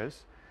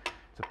years.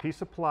 It's a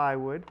piece of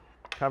plywood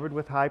covered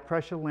with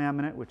high-pressure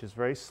laminate, which is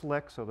very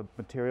slick, so the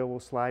material will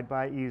slide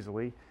by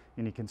easily.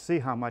 And you can see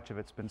how much of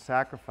it's been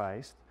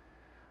sacrificed.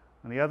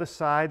 On the other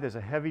side, there's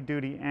a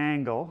heavy-duty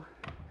angle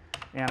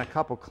and a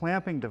couple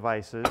clamping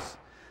devices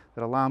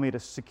that allow me to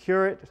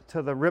secure it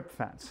to the rip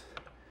fence.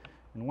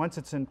 And once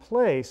it's in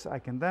place, I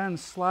can then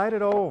slide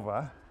it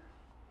over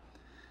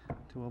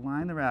to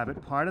align the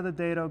rabbet. Part of the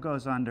dado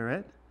goes under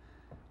it,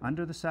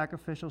 under the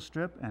sacrificial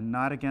strip, and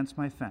not against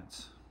my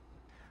fence.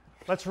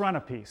 Let's run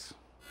a piece.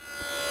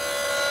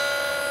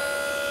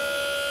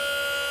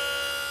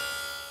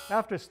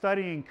 After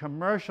studying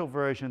commercial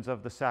versions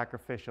of the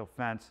sacrificial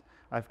fence,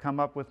 I've come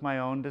up with my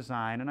own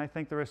design, and I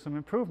think there are some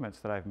improvements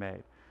that I've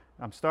made.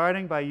 I'm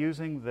starting by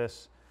using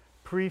this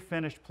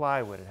pre-finished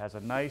plywood. It has a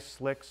nice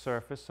slick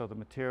surface so the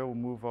material will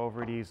move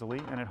over it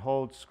easily, and it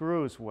holds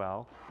screws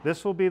well.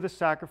 This will be the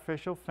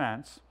sacrificial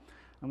fence.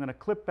 I'm going to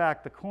clip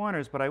back the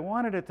corners, but I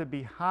wanted it to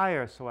be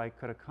higher so I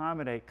could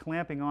accommodate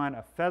clamping on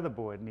a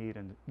featherboard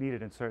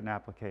needed in certain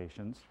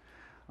applications.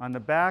 On the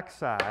back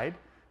side,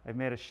 I've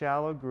made a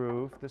shallow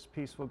groove. This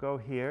piece will go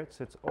here. It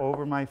sits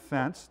over my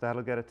fence.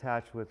 That'll get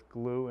attached with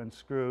glue and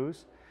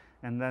screws.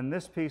 And then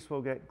this piece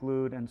will get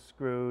glued and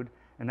screwed,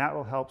 and that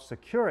will help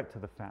secure it to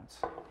the fence.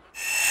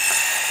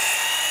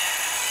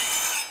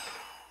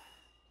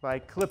 By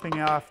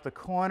clipping off the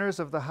corners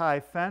of the high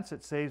fence,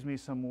 it saves me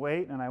some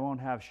weight and I won't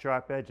have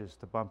sharp edges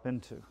to bump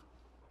into.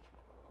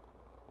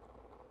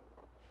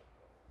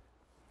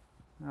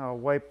 I'll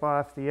wipe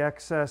off the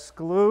excess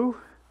glue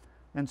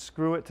and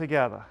screw it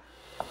together.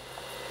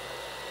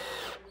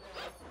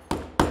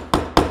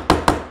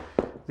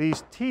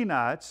 These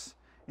T-nuts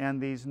and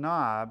these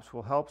knobs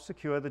will help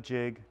secure the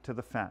jig to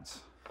the fence.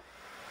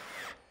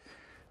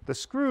 The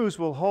screws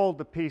will hold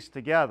the piece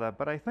together,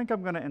 but I think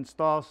I'm going to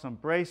install some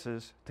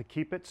braces to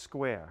keep it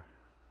square.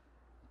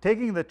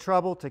 Taking the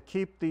trouble to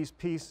keep these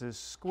pieces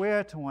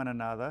square to one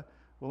another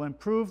will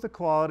improve the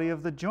quality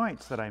of the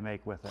joints that I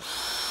make with it.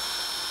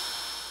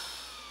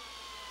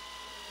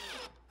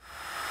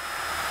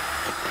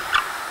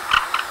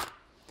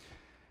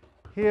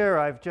 Here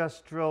I've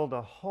just drilled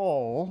a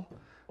hole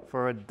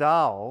for a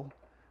dowel,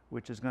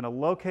 which is going to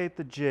locate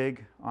the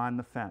jig on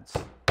the fence.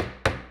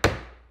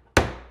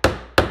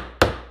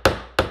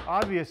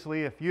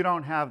 Obviously, if you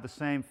don't have the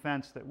same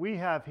fence that we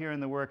have here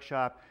in the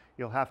workshop,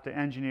 you'll have to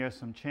engineer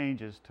some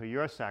changes to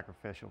your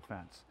sacrificial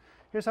fence.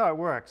 Here's how it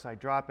works. I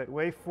drop it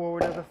way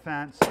forward of the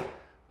fence,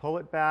 pull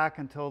it back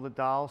until the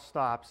dowel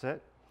stops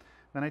it.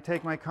 Then I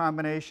take my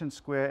combination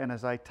square, and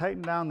as I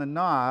tighten down the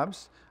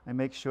knobs, I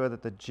make sure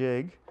that the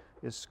jig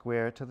is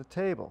square to the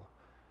table.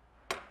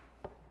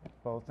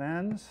 Both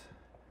ends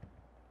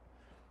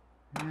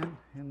and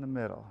in the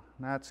middle.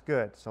 That's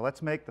good. So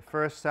let's make the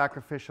first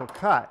sacrificial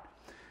cut.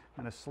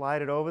 I'm going to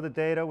slide it over the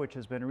dado, which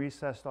has been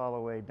recessed all the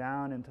way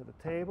down into the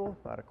table,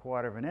 about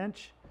 1/4 of an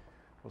inch.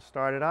 We'll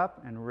start it up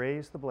and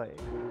raise the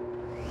blade.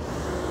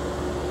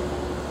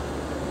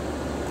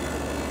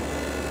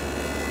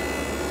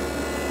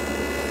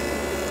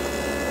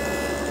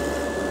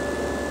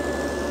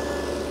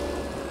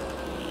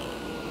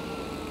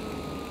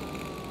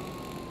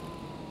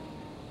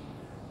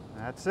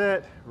 That's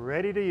it,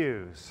 ready to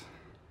use.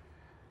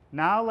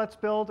 Now let's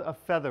build a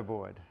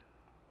featherboard.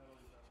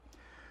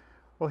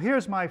 Well,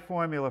 here's my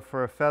formula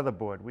for a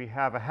featherboard. We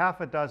have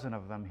 1/2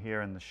 of them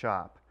here in the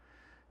shop.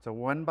 It's a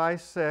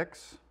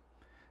 1x6.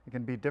 It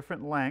can be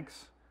different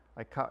lengths.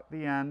 I cut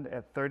the end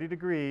at 30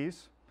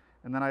 degrees,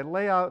 and then I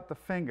lay out the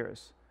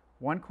fingers,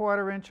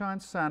 1/4 inch on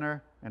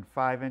center and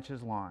 5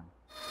 inches long.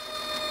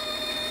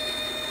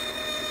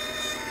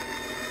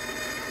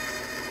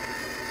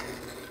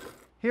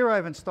 Here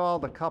I've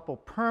installed a couple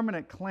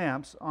permanent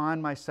clamps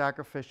on my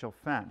sacrificial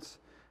fence,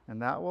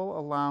 and that will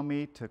allow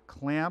me to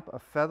clamp a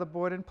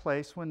featherboard in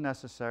place when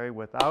necessary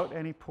without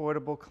any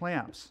portable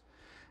clamps.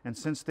 And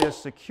since they're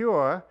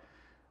secure,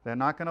 they're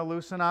not going to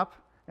loosen up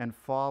and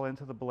fall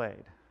into the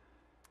blade.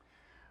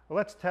 Well,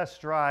 let's test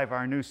drive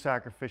our new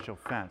sacrificial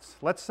fence.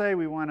 Let's say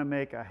we want to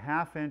make a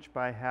 1/2 inch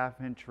by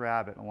 1/2 inch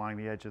rabbet along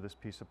the edge of this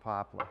piece of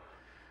poplar.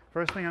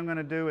 First thing I'm going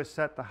to do is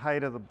set the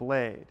height of the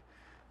blade.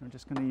 I'm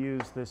just going to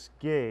use this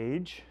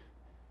gauge,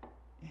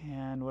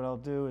 and what I'll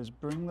do is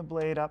bring the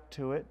blade up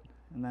to it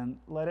and then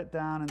let it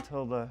down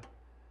until the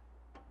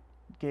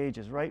gauge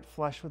is right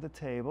flush with the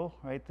table,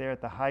 right there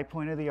at the high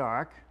point of the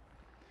arc.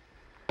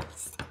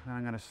 Then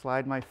I'm going to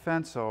slide my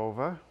fence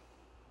over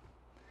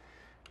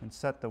and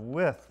set the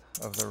width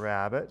of the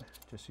rabbet,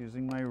 just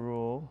using my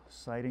rule,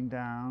 sighting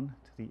down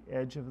to the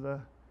edge of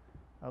the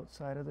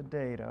outside of the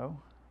dado,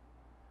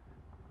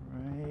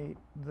 right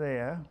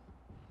there.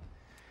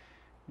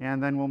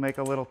 And then we'll make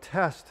a little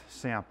test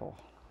sample.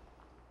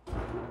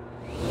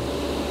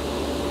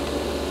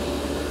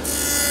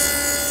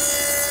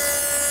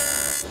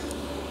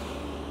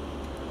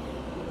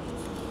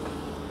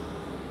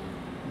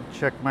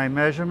 Check my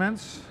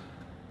measurements.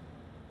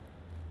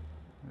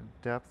 The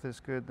depth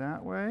is good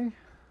that way.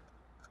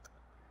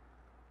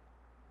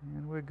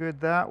 And we're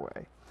good that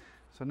way.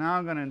 So now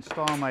I'm going to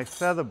install my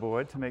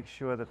featherboard to make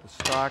sure that the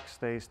stock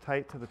stays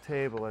tight to the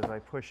table as I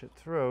push it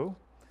through.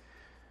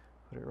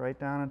 Put it right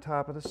down on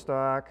top of the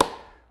stock,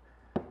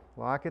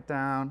 lock it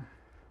down,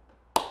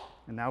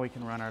 and now we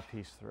can run our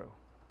piece through.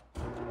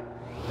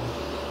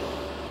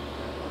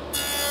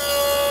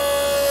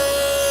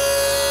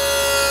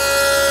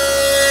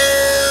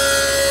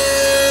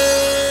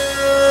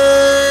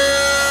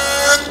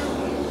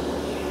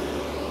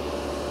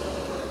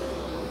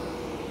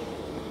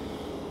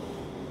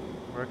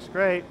 Works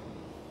great.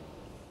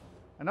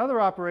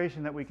 Another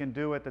operation that we can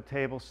do at the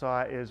table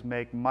saw is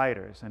make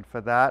miters, and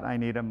for that I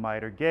need a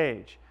miter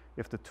gauge.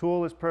 If the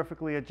tool is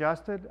perfectly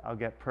adjusted, I'll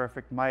get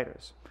perfect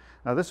miters.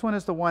 Now this one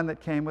is the one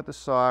that came with the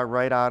saw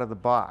right out of the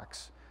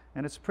box,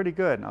 and it's pretty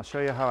good, and I'll show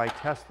you how I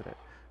tested it.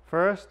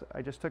 First,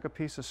 I just took a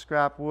piece of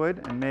scrap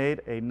wood and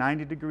made a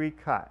 90-degree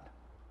cut.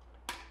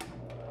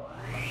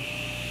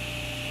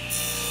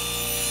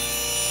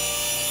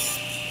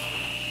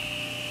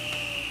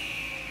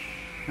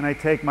 And I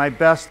take my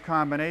best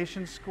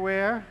combination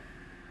square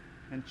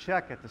and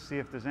check it to see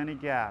if there's any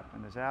gap,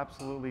 and there's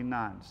absolutely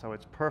none, so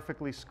it's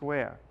perfectly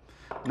square.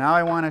 Now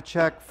I want to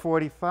check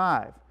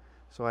 45,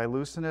 so I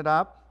loosen it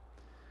up,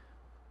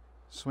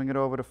 swing it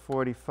over to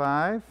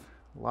 45,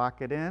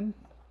 lock it in,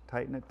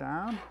 tighten it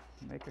down,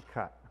 make a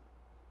cut.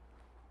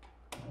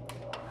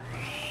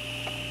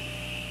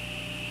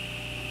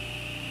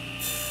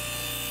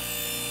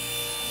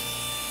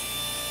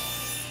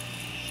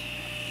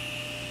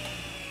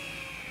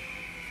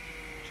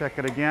 Check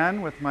it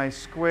again with my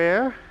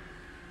square.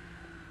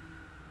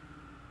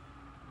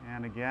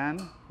 And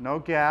again, no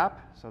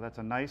gap, so that's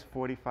a nice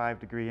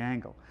 45-degree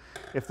angle.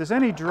 If there's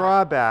any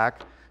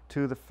drawback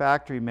to the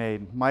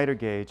factory-made miter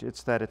gauge,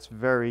 it's that it's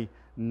very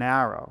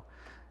narrow.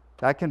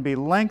 That can be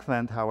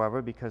lengthened,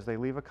 however, because they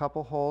leave a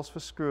couple holes for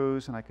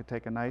screws, and I could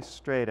take a nice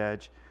straight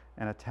edge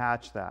and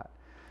attach that.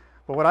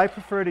 But what I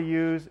prefer to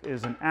use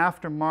is an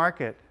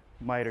aftermarket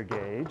miter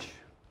gauge,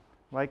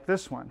 like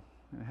this one.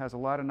 It has a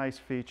lot of nice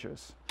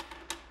features.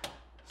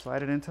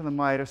 Slide it into the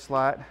miter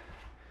slot.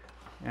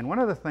 And one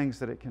of the things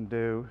that it can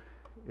do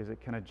is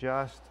it can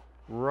adjust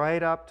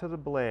right up to the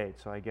blade,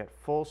 so I get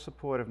full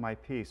support of my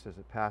piece as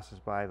it passes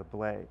by the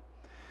blade.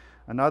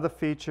 Another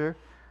feature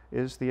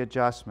is the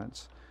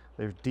adjustments.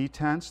 There's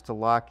detents to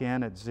lock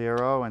in at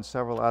 0 and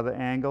several other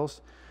angles.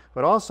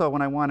 But also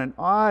when I want an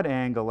odd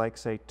angle, like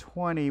say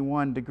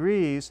 21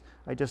 degrees,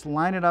 I just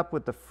line it up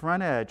with the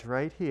front edge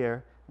right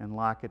here and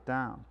lock it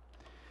down.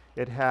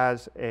 It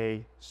has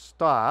a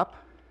stop,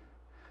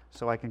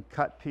 so I can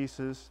cut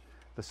pieces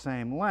the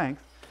same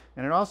length.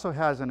 And it also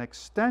has an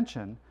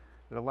extension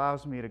that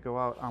allows me to go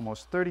out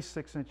almost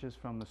 36 inches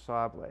from the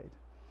saw blade.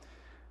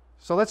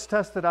 So let's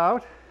test it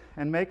out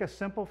and make a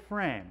simple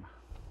frame.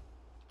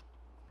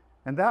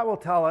 And that will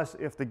tell us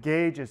if the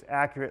gauge is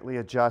accurately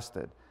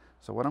adjusted.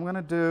 So what I'm going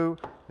to do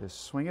is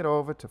swing it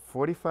over to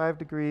 45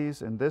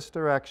 degrees in this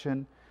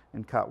direction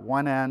and cut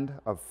one end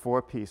of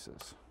 4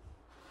 pieces.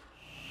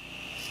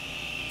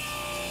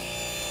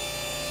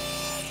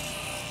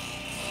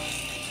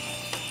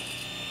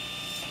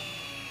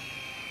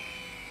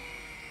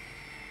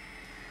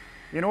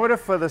 In order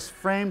for this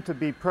frame to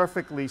be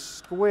perfectly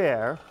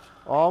square,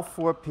 all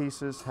 4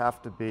 pieces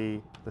have to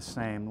be the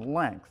same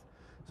length.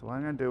 So what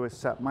I'm going to do is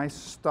set my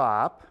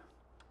stop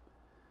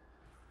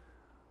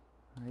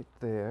right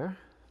there,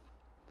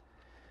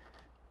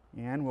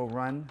 and we'll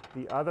run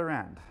the other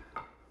end.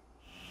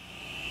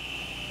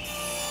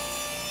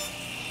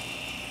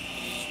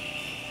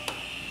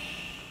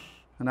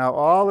 And now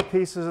all the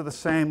pieces are the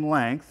same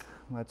length.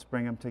 Let's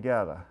bring them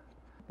together.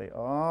 They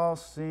all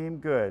seem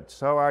good.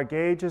 So our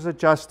gauge is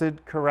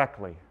adjusted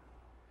correctly.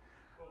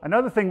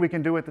 Another thing we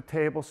can do with the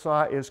table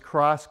saw is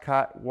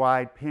cross-cut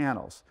wide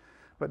panels,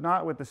 but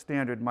not with the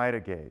standard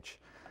miter gauge.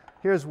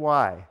 Here's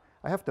why.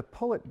 I have to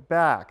pull it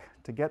back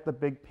to get the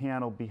big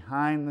panel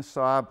behind the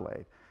saw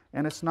blade,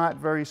 and it's not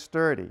very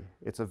sturdy.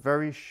 It's a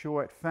very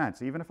short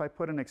fence. Even if I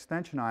put an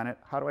extension on it,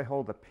 how do I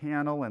hold the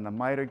panel and the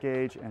miter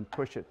gauge and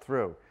push it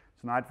through?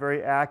 It's not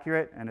very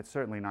accurate, and it's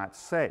certainly not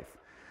safe.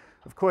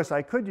 Of course,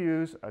 I could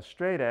use a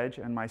straight edge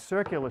and my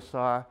circular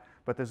saw,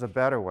 but there's a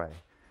better way,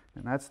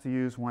 and that's to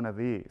use one of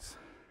these.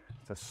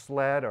 It's a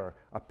sled or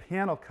a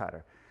panel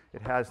cutter.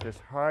 It has this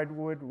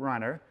hardwood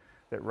runner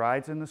that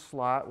rides in the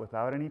slot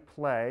without any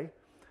play,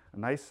 a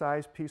nice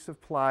sized piece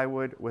of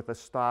plywood with a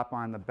stop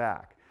on the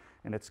back,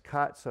 and it's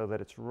cut so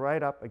that it's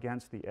right up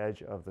against the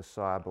edge of the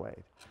saw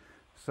blade.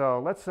 So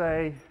let's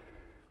say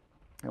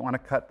I want to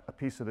cut a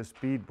piece of this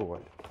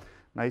beadboard,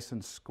 nice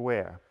and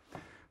square.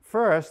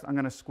 First, I'm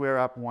going to square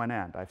up one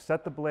end. I've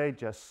set the blade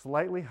just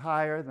slightly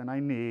higher than I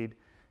need,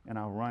 and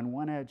I'll run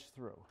one edge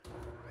through.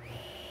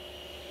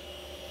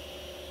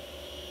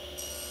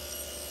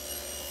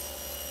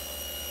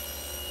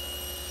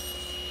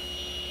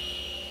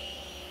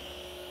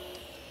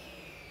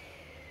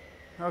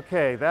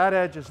 Okay, that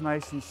edge is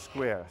nice and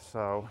square,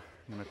 so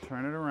I'm going to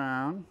turn it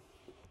around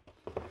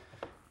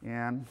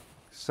and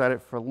set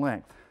it for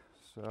length.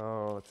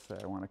 So let's say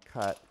I want to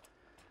cut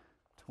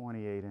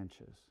 28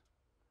 inches.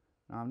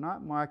 Now I'm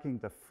not marking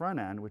the front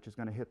end, which is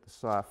going to hit the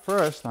saw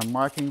first. I'm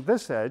marking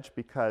this edge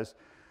because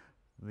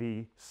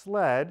the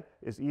sled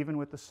is even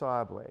with the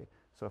saw blade.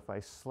 So if I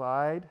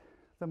slide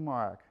the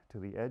mark to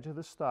the edge of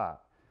the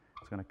stop,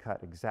 it's going to cut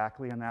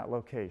exactly in that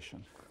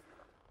location.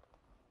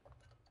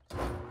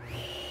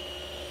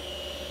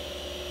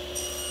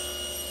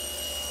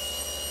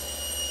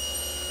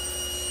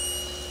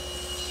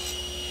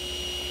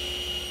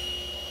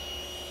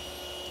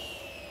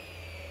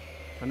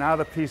 So now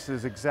the piece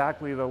is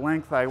exactly the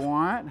length I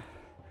want,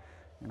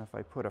 and if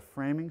I put a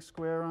framing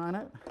square on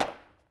it,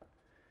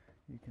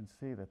 you can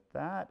see that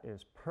that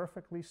is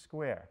perfectly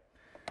square.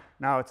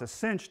 Now it's a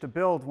cinch to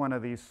build one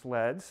of these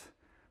sleds,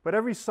 but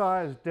every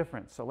saw is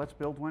different, so let's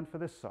build one for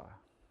this saw.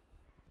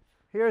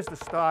 Here's the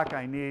stock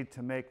I need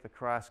to make the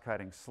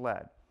cross-cutting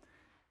sled.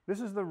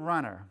 This is the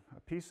runner, a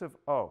piece of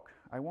oak.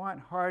 I want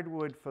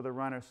hardwood for the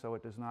runner so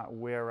it does not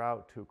wear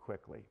out too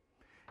quickly.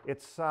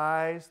 It's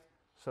sized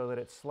so that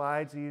it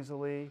slides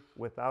easily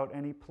without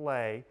any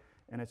play,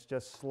 and it's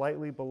just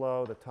slightly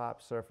below the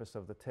top surface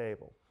of the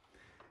table.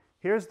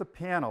 Here's the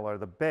panel, or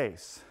the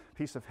base,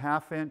 piece of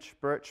 1/2-inch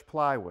birch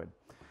plywood.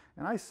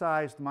 And I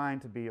sized mine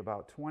to be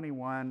about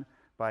 21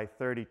 by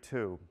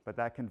 32, but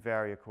that can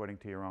vary according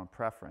to your own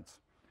preference.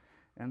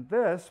 And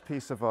this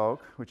piece of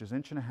oak, which is 1.5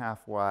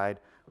 inches wide,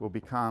 will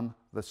become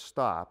the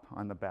stop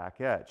on the back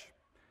edge.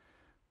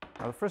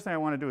 Now the first thing I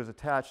want to do is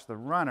attach the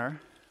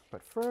runner,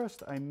 but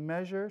first I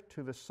measure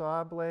to the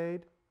saw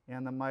blade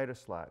and the miter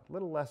slot, a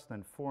little less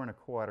than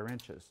 4¼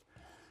 inches.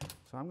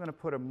 So I'm going to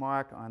put a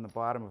mark on the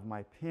bottom of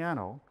my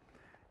panel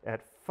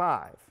at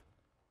 5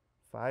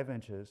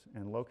 inches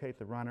and locate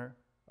the runner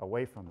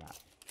away from that.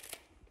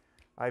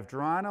 I've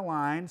drawn a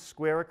line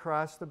square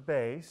across the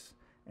base,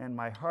 and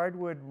my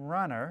hardwood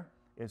runner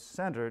is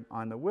centered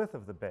on the width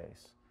of the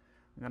base.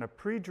 I'm going to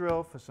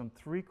pre-drill for some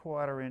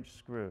 3/4-inch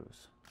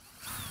screws.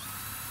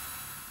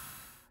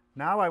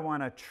 Now I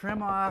want to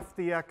trim off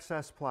the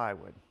excess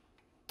plywood.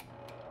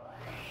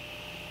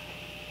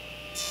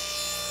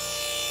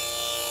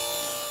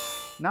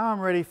 Now I'm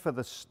ready for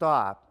the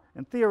stop.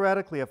 And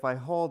theoretically, if I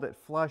hold it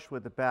flush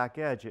with the back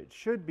edge, it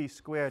should be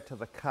square to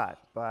the cut,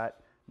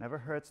 but never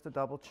hurts to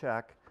double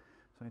check.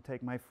 So I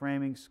take my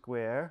framing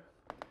square,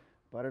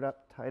 butt it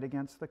up tight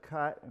against the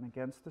cut and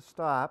against the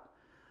stop.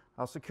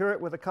 I'll secure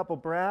it with a couple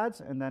brads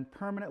and then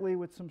permanently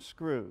with some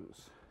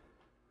screws.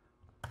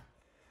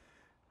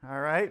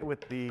 All right,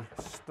 with the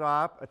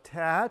stop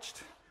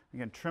attached, you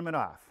can trim it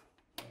off.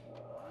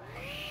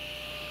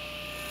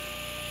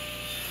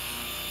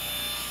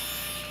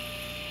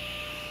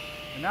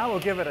 And now we'll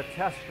give it a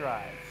test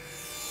drive.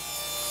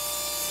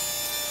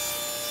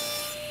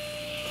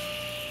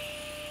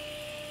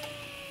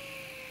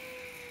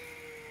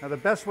 Now the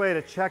best way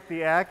to check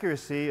the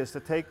accuracy is to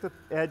take the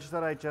edge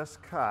that I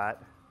just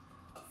cut,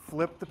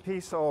 flip the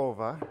piece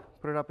over,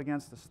 put it up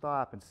against the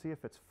stop, and see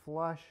if it's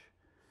flush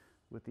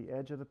with the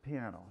edge of the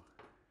panel.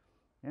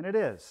 And it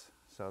is,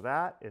 so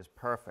that is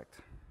perfect.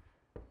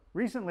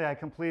 Recently I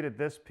completed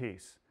this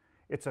piece.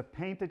 It's a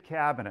painted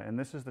cabinet, and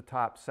this is the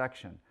top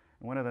section.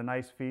 One of the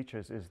nice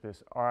features is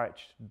this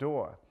arched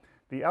door.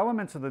 The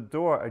elements of the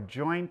door are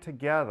joined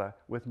together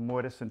with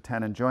mortise and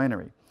tenon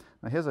joinery.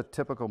 Now here's a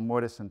typical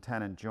mortise and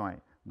tenon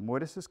joint.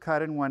 Mortise is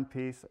cut in one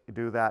piece, I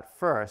do that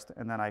first,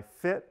 and then I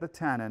fit the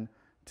tenon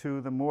to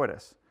the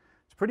mortise.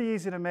 It's pretty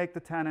easy to make the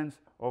tenons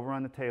over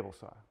on the table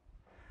saw.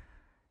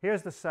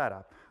 Here's the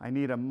setup. I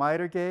need a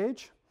miter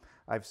gauge.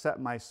 I've set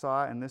my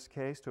saw, in this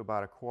case, to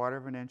about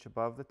 1/4 inch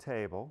above the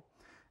table.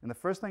 And the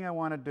first thing I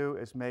want to do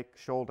is make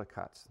shoulder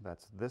cuts.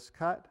 That's this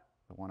cut,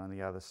 the one on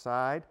the other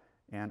side,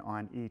 and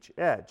on each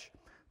edge.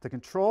 To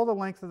control the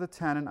length of the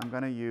tenon, I'm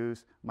going to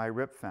use my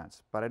rip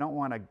fence, but I don't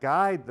want to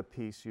guide the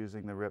piece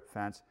using the rip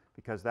fence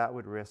because that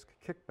would risk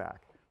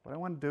kickback. What I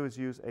want to do is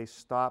use a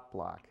stop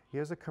block.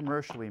 Here's a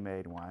commercially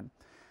made one.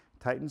 It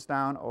tightens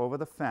down over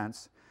the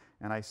fence,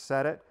 and I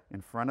set it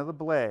in front of the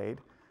blade.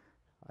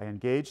 I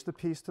engage the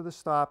piece to the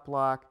stop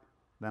block,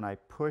 then I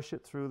push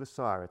it through the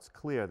saw. It's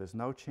clear, there's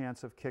no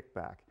chance of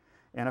kickback.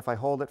 And if I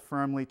hold it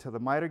firmly to the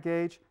miter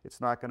gauge,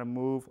 it's not going to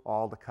move,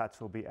 all the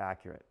cuts will be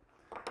accurate.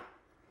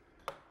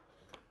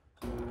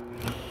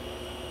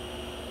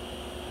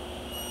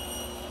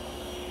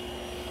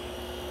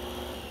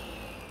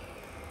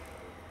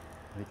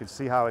 You can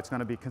see how it's going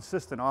to be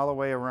consistent all the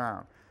way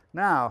around.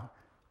 Now,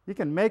 you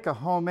can make a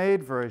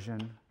homemade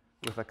version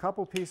with a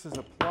couple pieces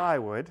of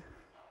plywood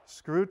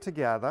screwed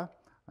together,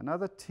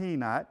 another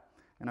T-nut,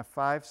 and a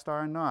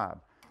 5-star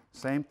knob.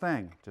 Same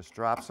thing, just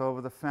drops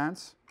over the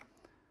fence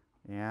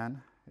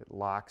and it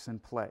locks in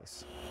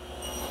place.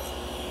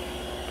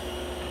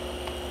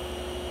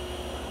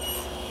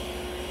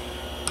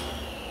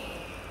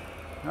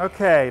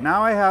 Okay,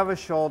 now I have a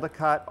shoulder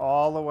cut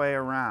all the way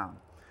around.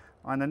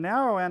 On the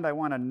narrow end, I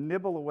want to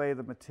nibble away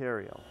the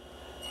material.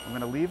 I'm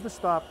going to leave the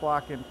stop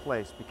block in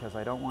place because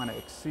I don't want to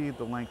exceed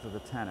the length of the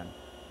tenon.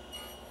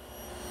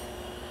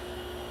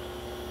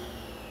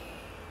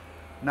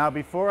 Now,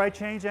 before I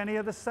change any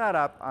of the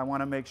setup, I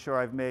want to make sure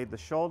I've made the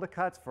shoulder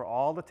cuts for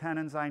all the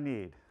tenons I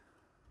need.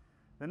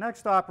 The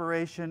next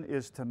operation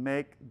is to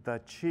make the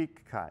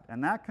cheek cut,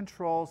 and that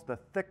controls the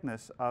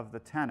thickness of the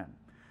tenon.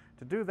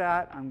 To do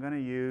that, I'm going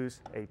to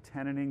use a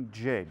tenoning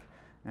jig.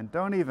 And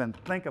don't even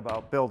think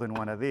about building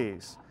one of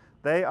these.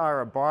 They are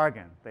a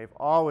bargain. They've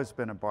always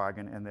been a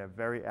bargain, and they're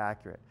very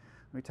accurate.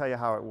 Let me tell you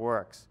how it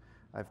works.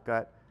 I've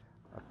got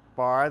a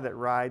bar that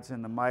rides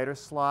in the miter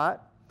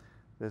slot.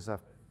 There's a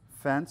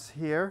fence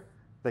here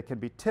that can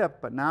be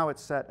tipped, but now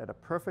it's set at a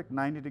perfect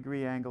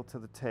 90-degree angle to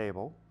the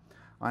table.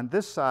 On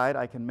this side,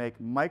 I can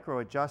make micro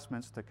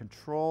adjustments to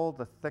control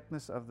the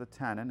thickness of the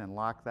tenon and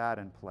lock that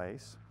in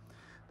place.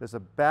 There's a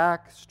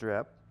back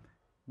strip.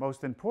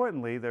 Most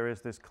importantly, there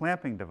is this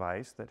clamping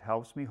device that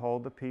helps me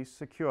hold the piece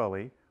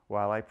securely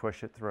while I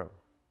push it through.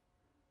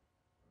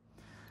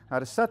 Now,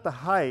 to set the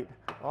height,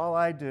 all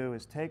I do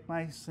is take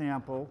my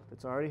sample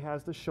that already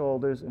has the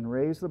shoulders and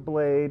raise the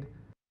blade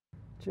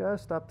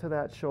just up to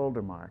that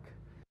shoulder mark.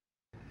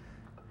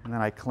 And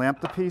then I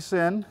clamp the piece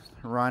in,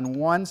 run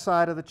one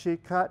side of the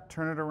cheek cut,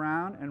 turn it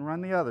around, and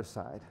run the other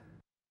side.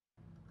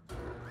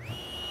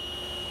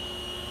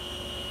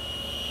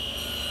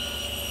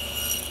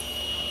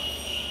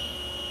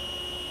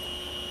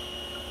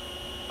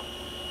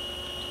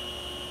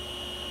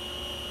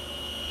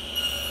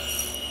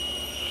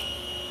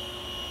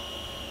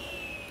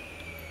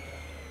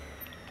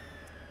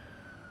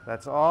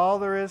 That's all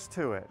there is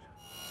to it.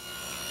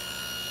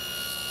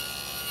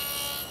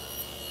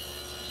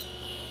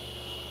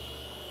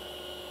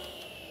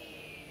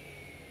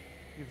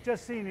 You've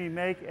just seen me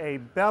make a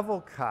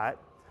bevel cut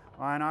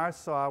on our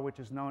saw, which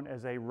is known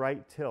as a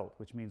right tilt,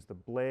 which means the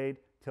blade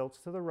tilts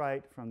to the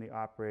right from the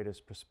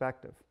operator's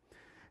perspective.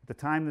 At the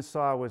time the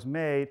saw was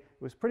made,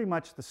 it was pretty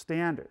much the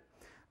standard.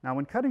 Now,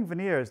 when cutting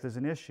veneers, there's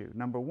an issue.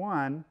 Number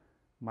one,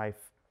 my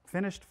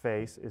finished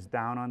face is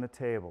down on the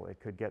table. It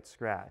could get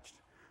scratched.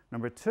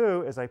 Number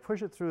two, as I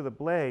push it through the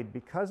blade,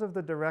 because of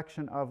the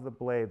direction of the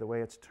blade, the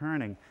way it's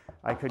turning,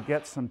 I could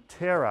get some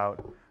tear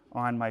out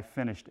on my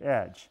finished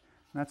edge.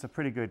 That's a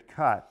pretty good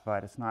cut,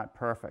 but it's not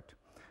perfect.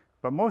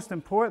 But most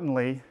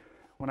importantly,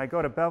 when I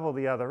go to bevel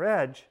the other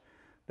edge,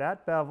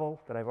 that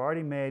bevel that I've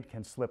already made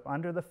can slip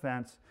under the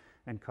fence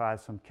and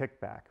cause some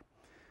kickback.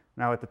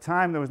 Now, at the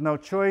time, there was no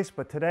choice,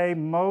 but today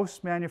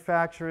most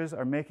manufacturers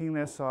are making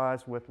their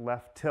saws with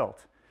left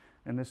tilt.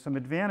 And there's some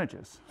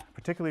advantages,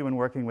 particularly when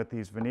working with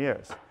these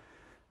veneers.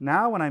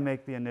 Now, when I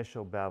make the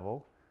initial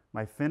bevel,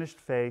 my finished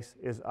face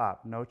is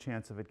up, no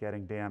chance of it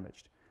getting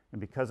damaged.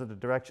 And because of the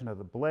direction of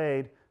the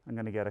blade, I'm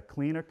going to get a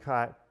cleaner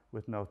cut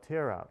with no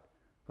tear out.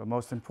 But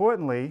most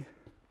importantly,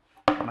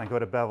 when I go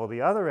to bevel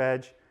the other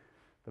edge,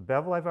 the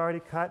bevel I've already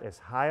cut is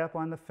high up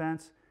on the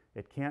fence.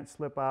 It can't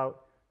slip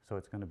out, so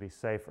it's going to be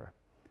safer.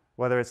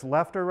 Whether it's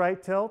left or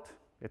right tilt,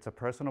 it's a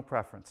personal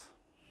preference.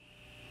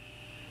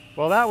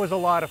 Well, that was a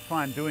lot of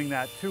fun doing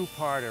that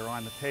two-parter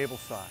on the table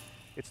saw.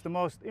 It's the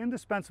most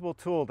indispensable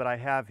tool that I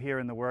have here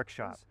in the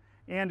workshop.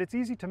 And it's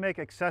easy to make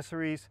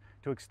accessories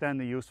to extend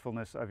the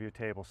usefulness of your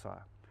table saw.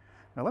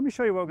 Now let me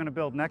show you what we're going to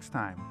build next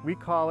time. We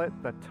call it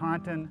the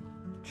Taunton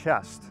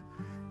chest.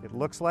 It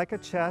looks like a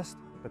chest,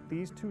 but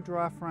these two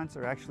draw fronts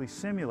are actually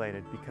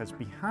simulated because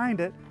behind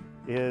it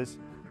is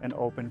an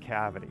open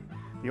cavity.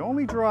 The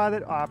only draw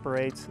that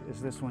operates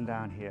is this one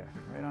down here,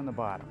 right on the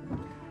bottom.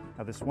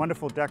 Now this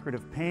wonderful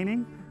decorative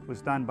painting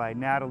was done by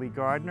Natalie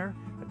Gardner,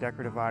 a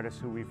decorative artist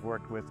who we've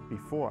worked with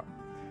before.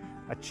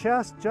 A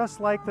chest just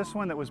like this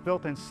one that was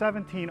built in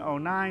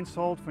 1709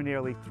 sold for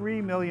nearly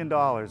 $3 million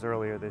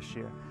earlier this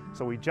year.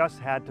 So we just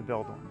had to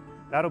build one.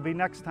 That'll be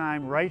next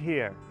time right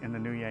here in the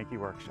new Yankee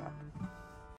workshop.